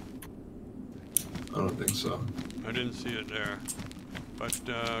 no. I don't think so. I didn't see it there. But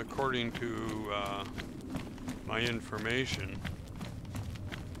according to my information,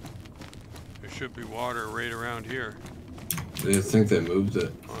 there should be water right around here. I think they moved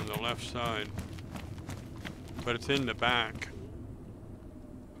it. On the left side. But it's in the back.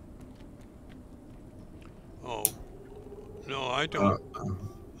 Oh. No, I don't.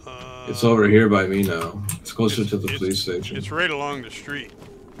 It's over here by me now. It's closer to the police station. It's right along the street.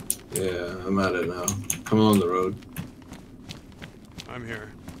 Yeah, I'm at it now. Come along the road. I'm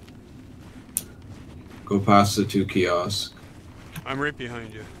here. Go past the 2 kiosks. I'm right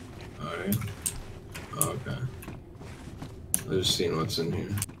behind you. Alright. Okay. I just seen what's in here.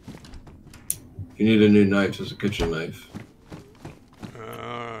 If you need a new knife, there's a kitchen knife.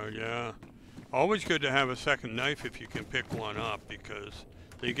 Yeah. Always good to have a second knife if you can pick one up, because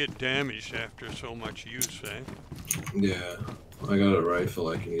they get damaged after so much use, eh? Yeah. I got a rifle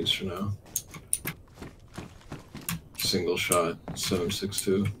I can use for now. Single shot,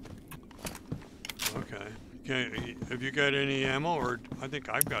 7.62. Okay. Okay. Have you got any ammo, or I think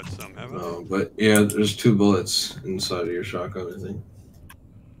I've got some, haven't I? No, but yeah, there's 2 bullets inside of your shotgun, I think.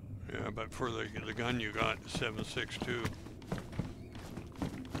 Yeah, but for the gun you got, 7.62.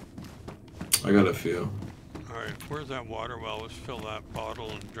 I got a few. Alright, where's that water well? Let's fill that bottle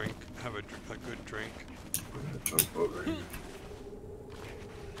and drink, have a good drink. I'm gonna jump over here.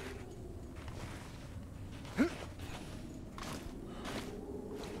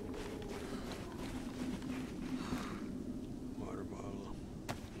 Water bottle.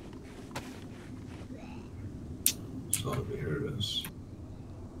 Zombie, here it is.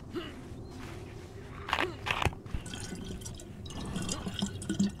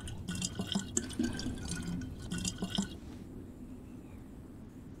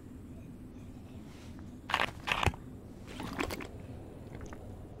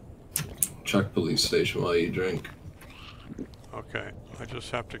 check police station while you drink. Okay, I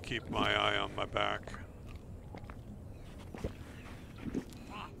just have to keep my eye on my back.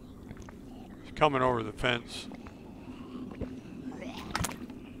 He's coming over the fence.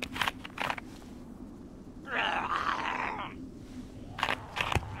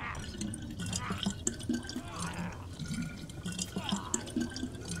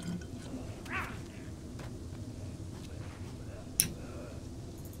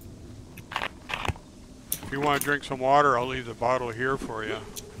 If you want to drink some water, I'll leave the bottle here for you.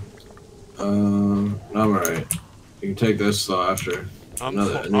 I'm alright. You can take this though after.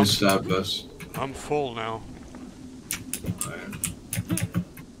 A new stab vest. I'm full now. Right.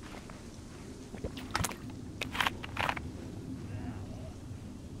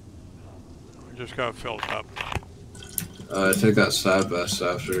 I just got filled up. Take that stab vest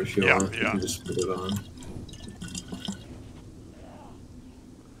after if you want. Yeah. You can just put it on.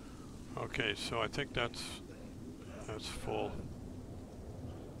 Okay, so I think that's full.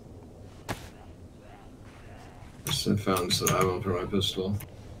 I found some ammo for my pistol.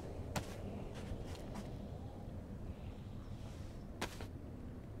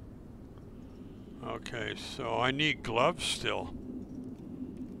 Okay, so I need gloves still.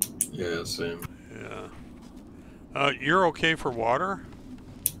 Yeah, same. Yeah. You're okay for water?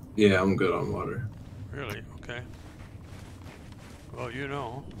 Yeah, I'm good on water. Really? Okay. Well, you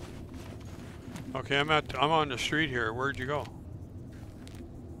know. Okay, I'm on the street here. Where'd you go?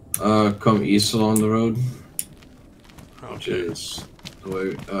 Come east along the road. Okay. Which is the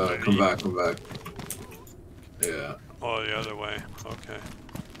way. Come back. Yeah. Oh, the other way. Okay.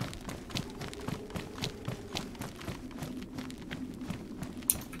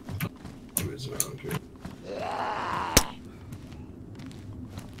 Always around here.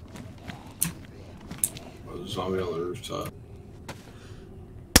 Oh, there's a zombie on the rooftop.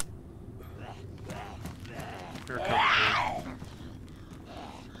 Here it comes.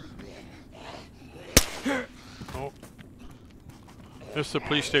 Oh. This is the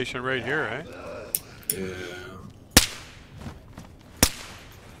police station right here, eh? Yeah.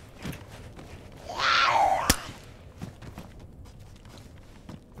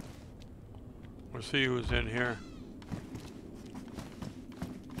 We'll see who's in here.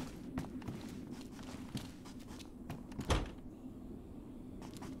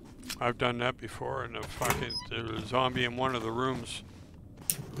 I've done that before, and there was a zombie in one of the rooms.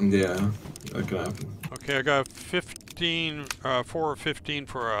 Yeah, that could happen. Okay, I got 4 or 15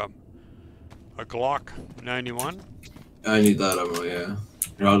 for a Glock 91. I need that ammo, yeah.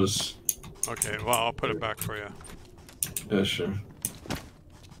 Here, I'll just... Okay, well, I'll put it back for you. Yeah, sure.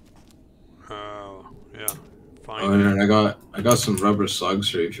 Yeah, fine. Oh, here, and I got some rubber slugs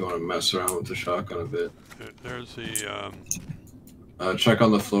here if you want to mess around with the shotgun a bit. There's the, check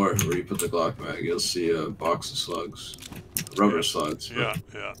on the floor where you put the Glock mag. You'll see a box of slugs. Rubber slugs. Yeah,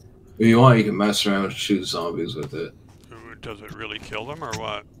 yeah. If you want, you can mess around and shoot zombies with it. Does it really kill them, or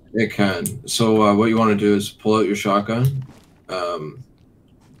what? It can. So what you want to do is pull out your shotgun, and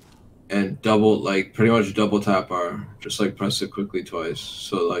pretty much double tap R. Just like press it quickly twice.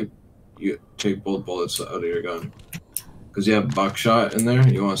 So like you take both bullets out of your gun. Because you have buckshot in there,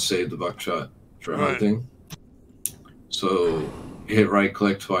 you want to save the buckshot for hunting. So you hit right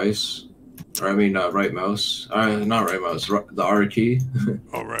click twice. Or I mean, right mouse. Not right mouse, the R key.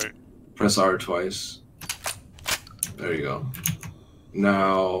 Oh, right. Press R twice. There you go.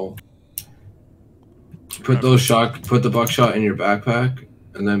 Now, put the buckshot in your backpack,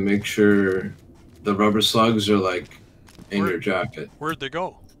 and then make sure the rubber slugs are like in your jacket. Where'd they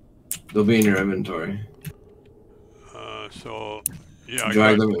go? They'll be in your inventory. So, yeah.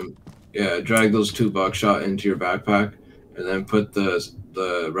 Drag them. Yeah, drag those 2 buckshot into your backpack, and then put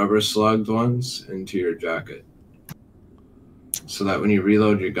the rubber slugged ones into your jacket. So that when you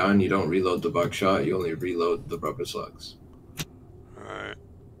reload your gun, you don't reload the buckshot, you only reload the rubber slugs. Alright.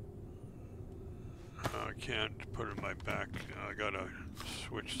 I can't put it in my back. I gotta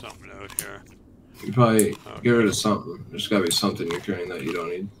switch something out here. You probably get rid of something. There's gotta be something you're carrying that you don't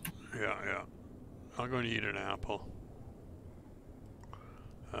need. Yeah. I'm going to eat an apple.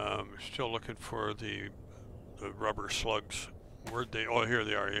 Still looking for the rubber slugs. Where'd they? Oh, here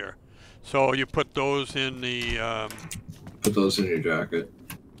they are. Here. So you put those in the. Put those in your jacket.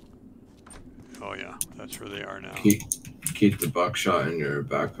 Oh yeah, that's where they are now. Keep the buckshot in your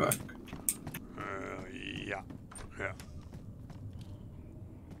backpack. Yeah. Okay.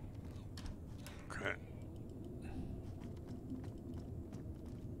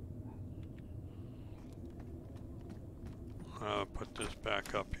 I'll put this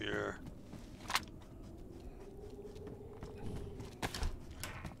back up here.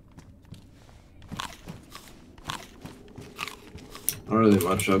 Not really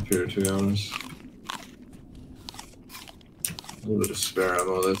much up here, to be honest. A little bit of spare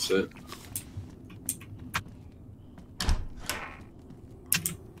ammo, that's it.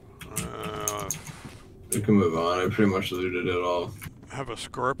 We can move on. I pretty much looted it all. I have a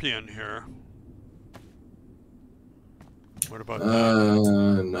scorpion here. What about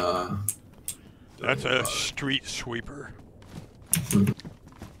that? Nah. That's a street sweeper.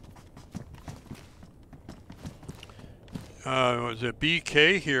 Was it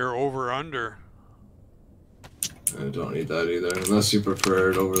BK here over under? I don't need that either, unless you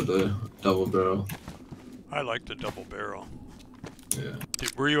prefer it over the double barrel. I like the double barrel. Yeah.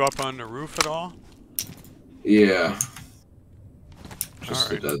 Were you up on the roof at all? Yeah. Just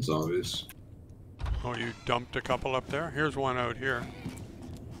All right. the dead zombies. Oh, you dumped a couple up there? Here's one out here.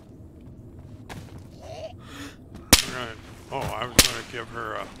 Right. Oh, I was going to give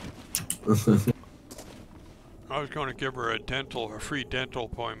her a free dental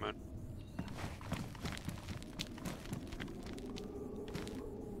appointment.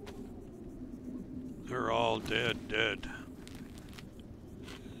 They're all dead.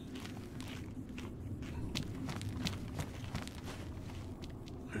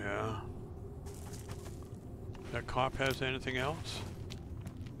 Yeah. That cop has anything else?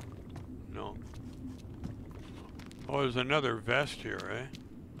 No. Oh, there's another vest here, eh?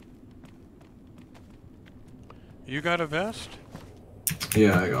 You got a vest?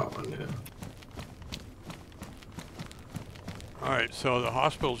 Yeah, I got one, yeah. Alright, so the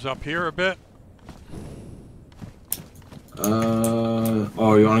hospital's up here a bit?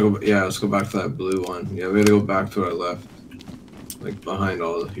 Oh, you wanna go, yeah, let's go back to that blue one. Yeah, we gotta go back to our left. Like, behind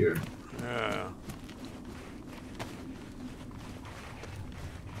all of here. Yeah.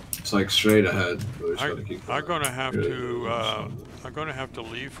 It's like straight ahead. We just gotta keep I'm going. gonna have to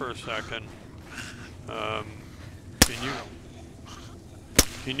leave for a second.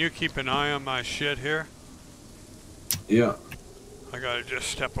 Can you keep an eye on my shit here? Yeah. I gotta just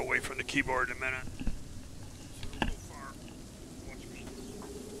step away from the keyboard a minute.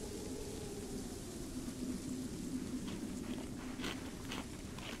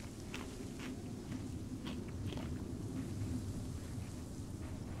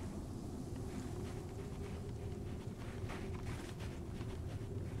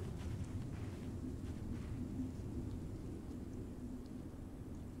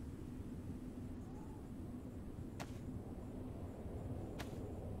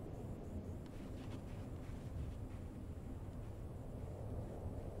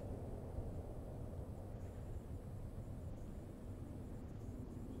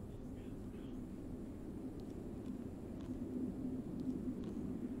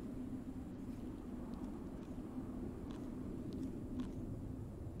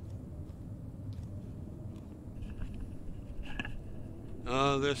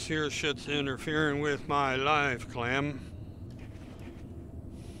 This here shit's interfering with my life, Clem.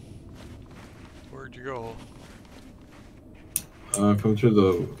 Where'd you go? Come through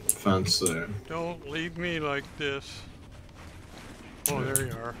the fence there. Don't leave me like this. Oh, there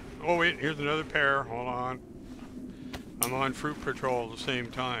you are. Oh, wait, here's another pair. Hold on. I'm on fruit patrol at the same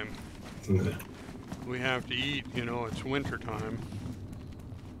time. Yeah. We have to eat, you know, it's winter time.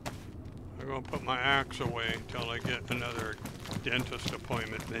 I'm gonna put my axe away till I get another dentist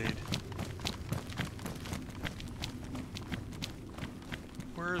appointment made.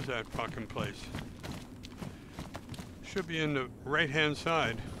 Where is that fucking place? Should be in the right-hand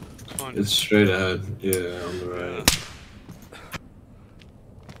side. It's straight ahead. Yeah, on the right. Yeah.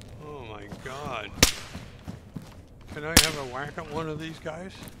 Oh my god. Can I have a whack at one of these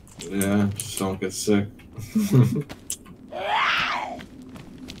guys? Yeah, just don't get sick.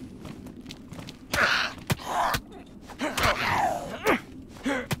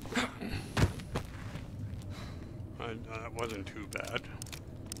 That wasn't too bad.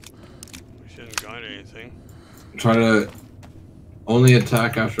 We shouldn't got anything. Try to only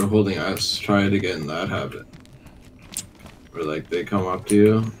attack after holding S. Try to get in that habit. Where like they come up to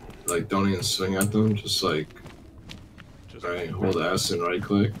you, like don't even swing at them, just like hold S and right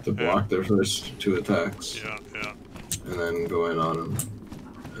click to block their first two attacks. Yeah. And then go in on them.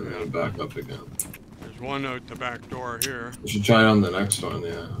 And then back up again. There's one out the back door here. You should try it on the next one,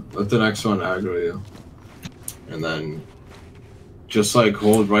 yeah. Let the next one aggro you. And then just like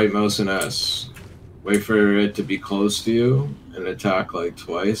hold right mouse and S. Wait for it to be close to you and attack like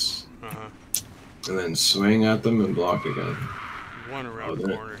twice. And then swing at them and block again. One around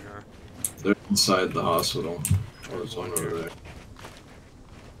the corner here. They're inside the hospital. Oh, there's one over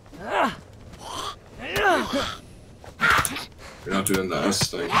there. You're not doing the S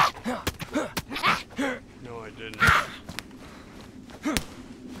thing. No, I didn't.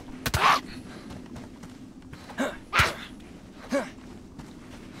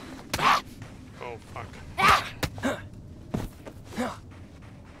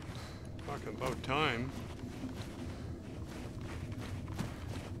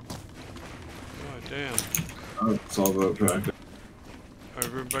 Damn. Oh, it's all about practice.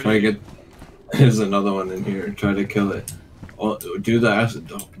 Everybody. Try to get. There's another one in here. Try to kill it. Oh, do the acid.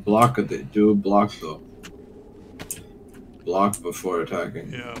 Block it. Do a block though. Block before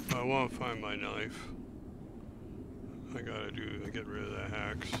attacking. Yeah, I want to find my knife. I gotta get rid of the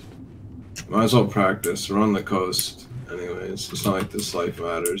hacks. Might as well practice. We're on the coast. Anyways, it's not like this life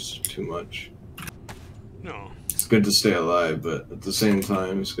matters too much. No. It's good to stay alive, but at the same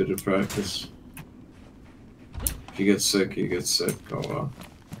time, it's good to practice. If you get sick, you get sick. Oh well.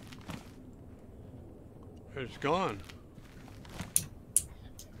 It's gone.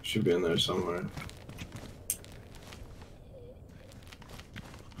 Should be in there somewhere.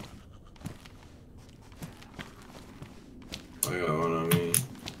 I got one on me.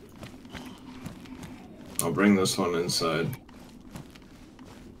 I'll bring this one inside.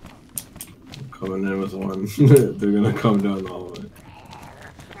 I'm coming in with one. They're gonna come down the hallway.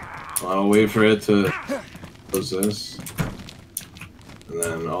 I'll wait for it to close this. And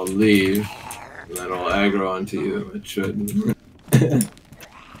then I'll leave. And then I'll aggro onto you. It should.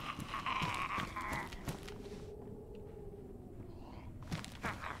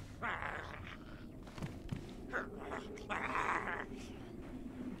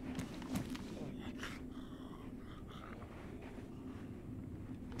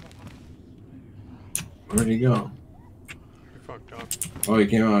 Where'd he go? You fucked up. Oh, he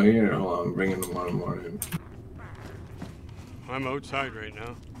came out here. Hold on, I'm bringing him one more in. I'm outside right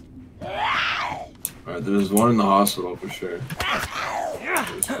now. Alright, there's one in the hospital for sure.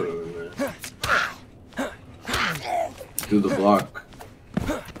 Just put him in there. Do the block.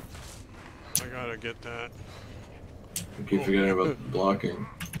 I gotta get that. I keep forgetting about the blocking.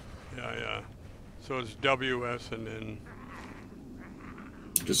 Yeah. So it's WS and then...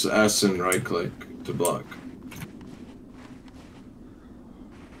 Just S and right click to block.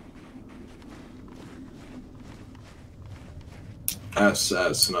 S,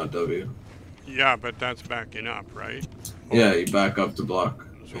 not W. Yeah, but that's backing up, right? Yeah, you back up to block.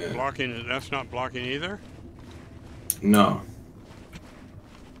 So Yeah. blocking, that's not blocking either? No.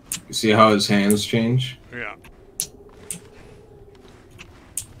 You see how his hands change? Yeah.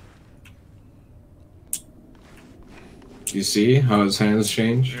 You see how his hands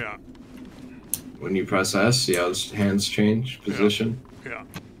change? Yeah. When you press S, see how his hands change position? Yeah.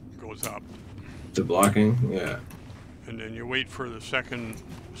 Goes up. To blocking? Yeah. And then you wait for the second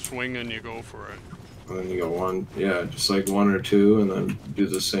swing and you go for it. And then you go one, yeah, just like one or two, and then do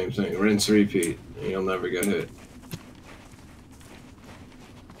the same thing. Rinse, repeat, and you'll never get hit.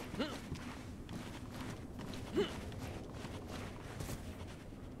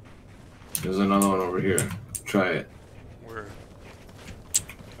 There's another one over here. Try it. Where?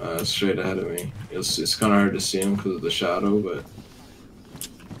 Straight ahead of me. It's kind of hard to see him because of the shadow, but...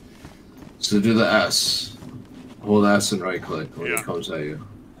 So do the S. Hold S and right click when he comes at you.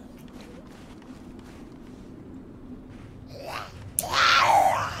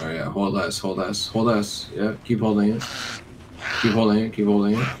 Oh yeah, hold S, hold S, hold S. Yeah, keep holding it. Keep holding it, keep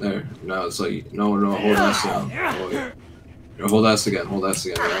holding it. There. Now it's like, no, hold S down. Oh, yeah. Hold S again, hold S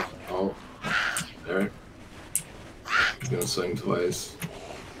again. Yeah. Oh, there. He's gonna swing twice.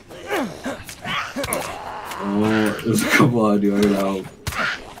 Oh, there's a couple on you right now.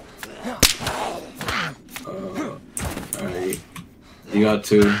 Alright. You got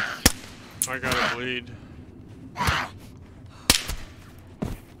two. I gotta bleed.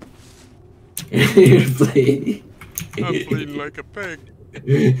 You're bleeding. I'm bleeding like a pig.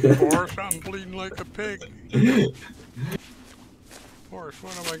 Forrest, I'm bleeding like a pig. Forrest,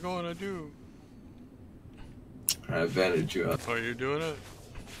 what am I going to do? I bandaged you up. Oh, you're doing it?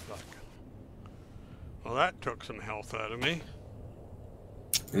 Fuck. Well, that took some health out of me.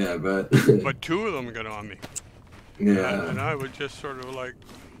 Yeah, but... But two of them got on me. Yeah. And I was just sort of like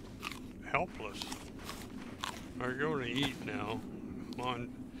helpless. I'm going to eat now.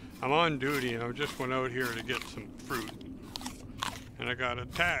 I'm on duty and I just went out here to get some fruit. And I got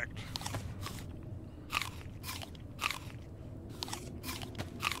attacked.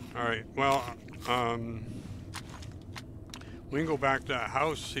 Alright, well, we can go back to the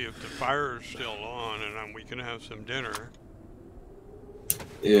house, see if the fire is still on, and we can have some dinner.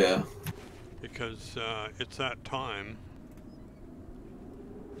 Yeah. Because it's that time.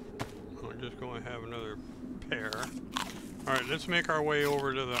 We're just going to have another pair. Alright, let's make our way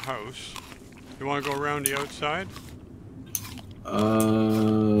over to the house. You want to go around the outside?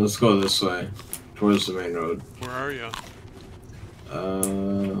 Let's go this way. Towards the main road. Where are you?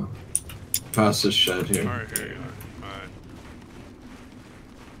 Past this shed here. Alright, here you are. Alright.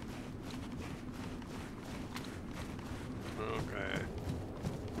 Okay.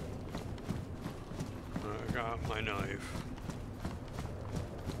 Got my knife.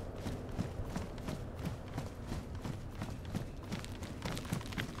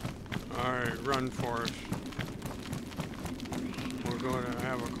 Alright, run for us. We're going to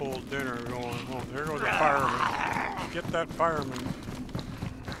have a cold dinner going home. There goes the fireman. Get that fireman.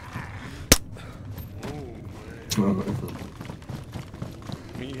 Oh,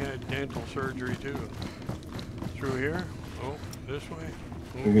 he had dental surgery too. Through here? Oh, this way?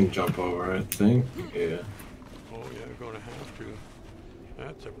 Oh. We can jump over, I think. Yeah. Oh yeah, gonna have to.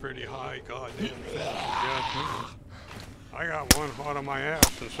 That's a pretty high goddamn thing. Yeah, I got one hot on my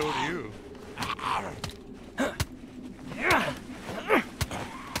ass, and so do you.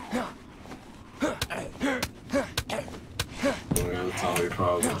 We got a Tommy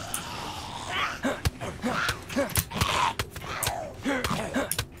problem.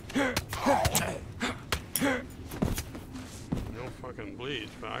 No fucking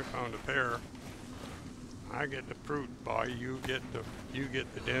bleeds, but I found a pair. I get the fruit, boy. You get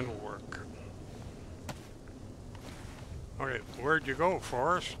the dental work. Okay, where'd you go,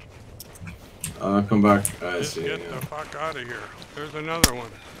 Forrest? Come back. I Just see. get Yeah. the fuck out of here. There's another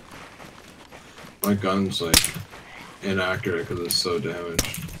one. My gun's like inaccurate because it's so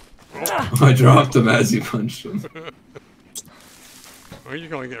damaged. I dropped him as he punched him. Well, he's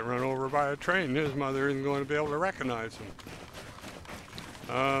going to get run over by a train. His mother isn't going to be able to recognize him.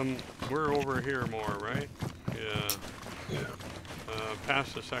 We're over here more, right? Yeah. Yeah.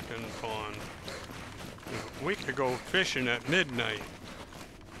 Past the second pond. We could go fishing at midnight.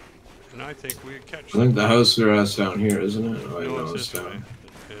 And I think we'd catch I think some. the house we're at's down here, isn't it? Oh, I No, know it's it's this way. down.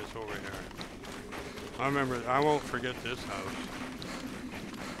 It's over here. I remember, I won't forget this house.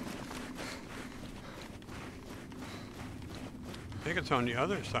 I think it's on the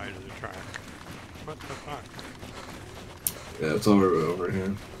other side of the track. What the fuck? Yeah, it's over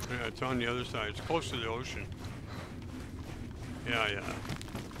here. Yeah, it's on the other side. It's close to the ocean. Yeah, yeah.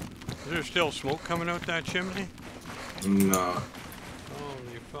 Is there still smoke coming out that chimney? No.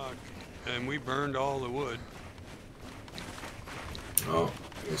 Holy fuck. And we burned all the wood. Oh,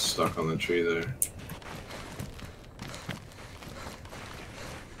 it's stuck on the tree there.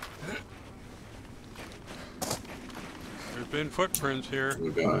 There's been footprints here. Oh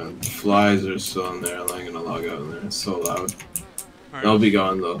god, flies are still in there. I'm not gonna log out in there. It's so loud. All They'll right, be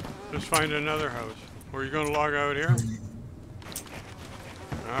gone though. let's find another house. Were you going to log out here?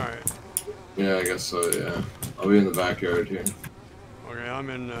 Alright. Yeah, I guess so. Yeah, I'll be in the backyard here. Okay, I'm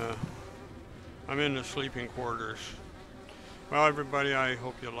in the sleeping quarters. Well, everybody, I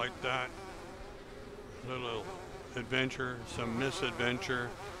hope you liked that little adventure, some misadventure.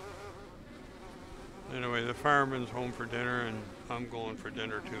 Anyway, the fireman's home for dinner, and I'm going for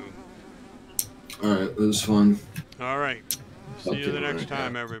dinner too. All right, this is fun. All right. See you the next later.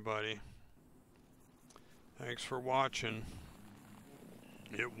 time, everybody. Thanks for watching.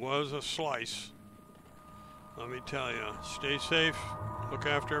 It was a slice. Let me tell you. Stay safe. Look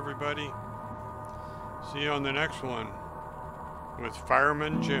after everybody. See you on the next one with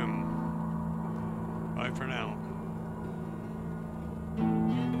Fireman Jim. Bye for now.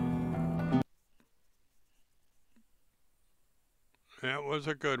 That was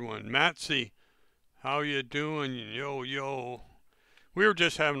a good one. Matsy, how you doing? Yo, yo. We were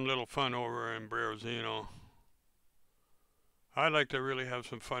just having a little fun over in Brerozino. I'd like to really have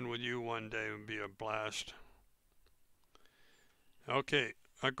some fun with you one day. It would be a blast. Okay,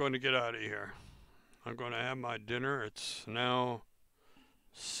 I'm going to get out of here. I'm going to have my dinner. It's now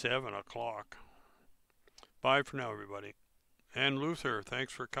 7 o'clock. Bye for now, everybody. And Luther,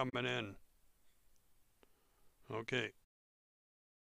 thanks for coming in. Okay.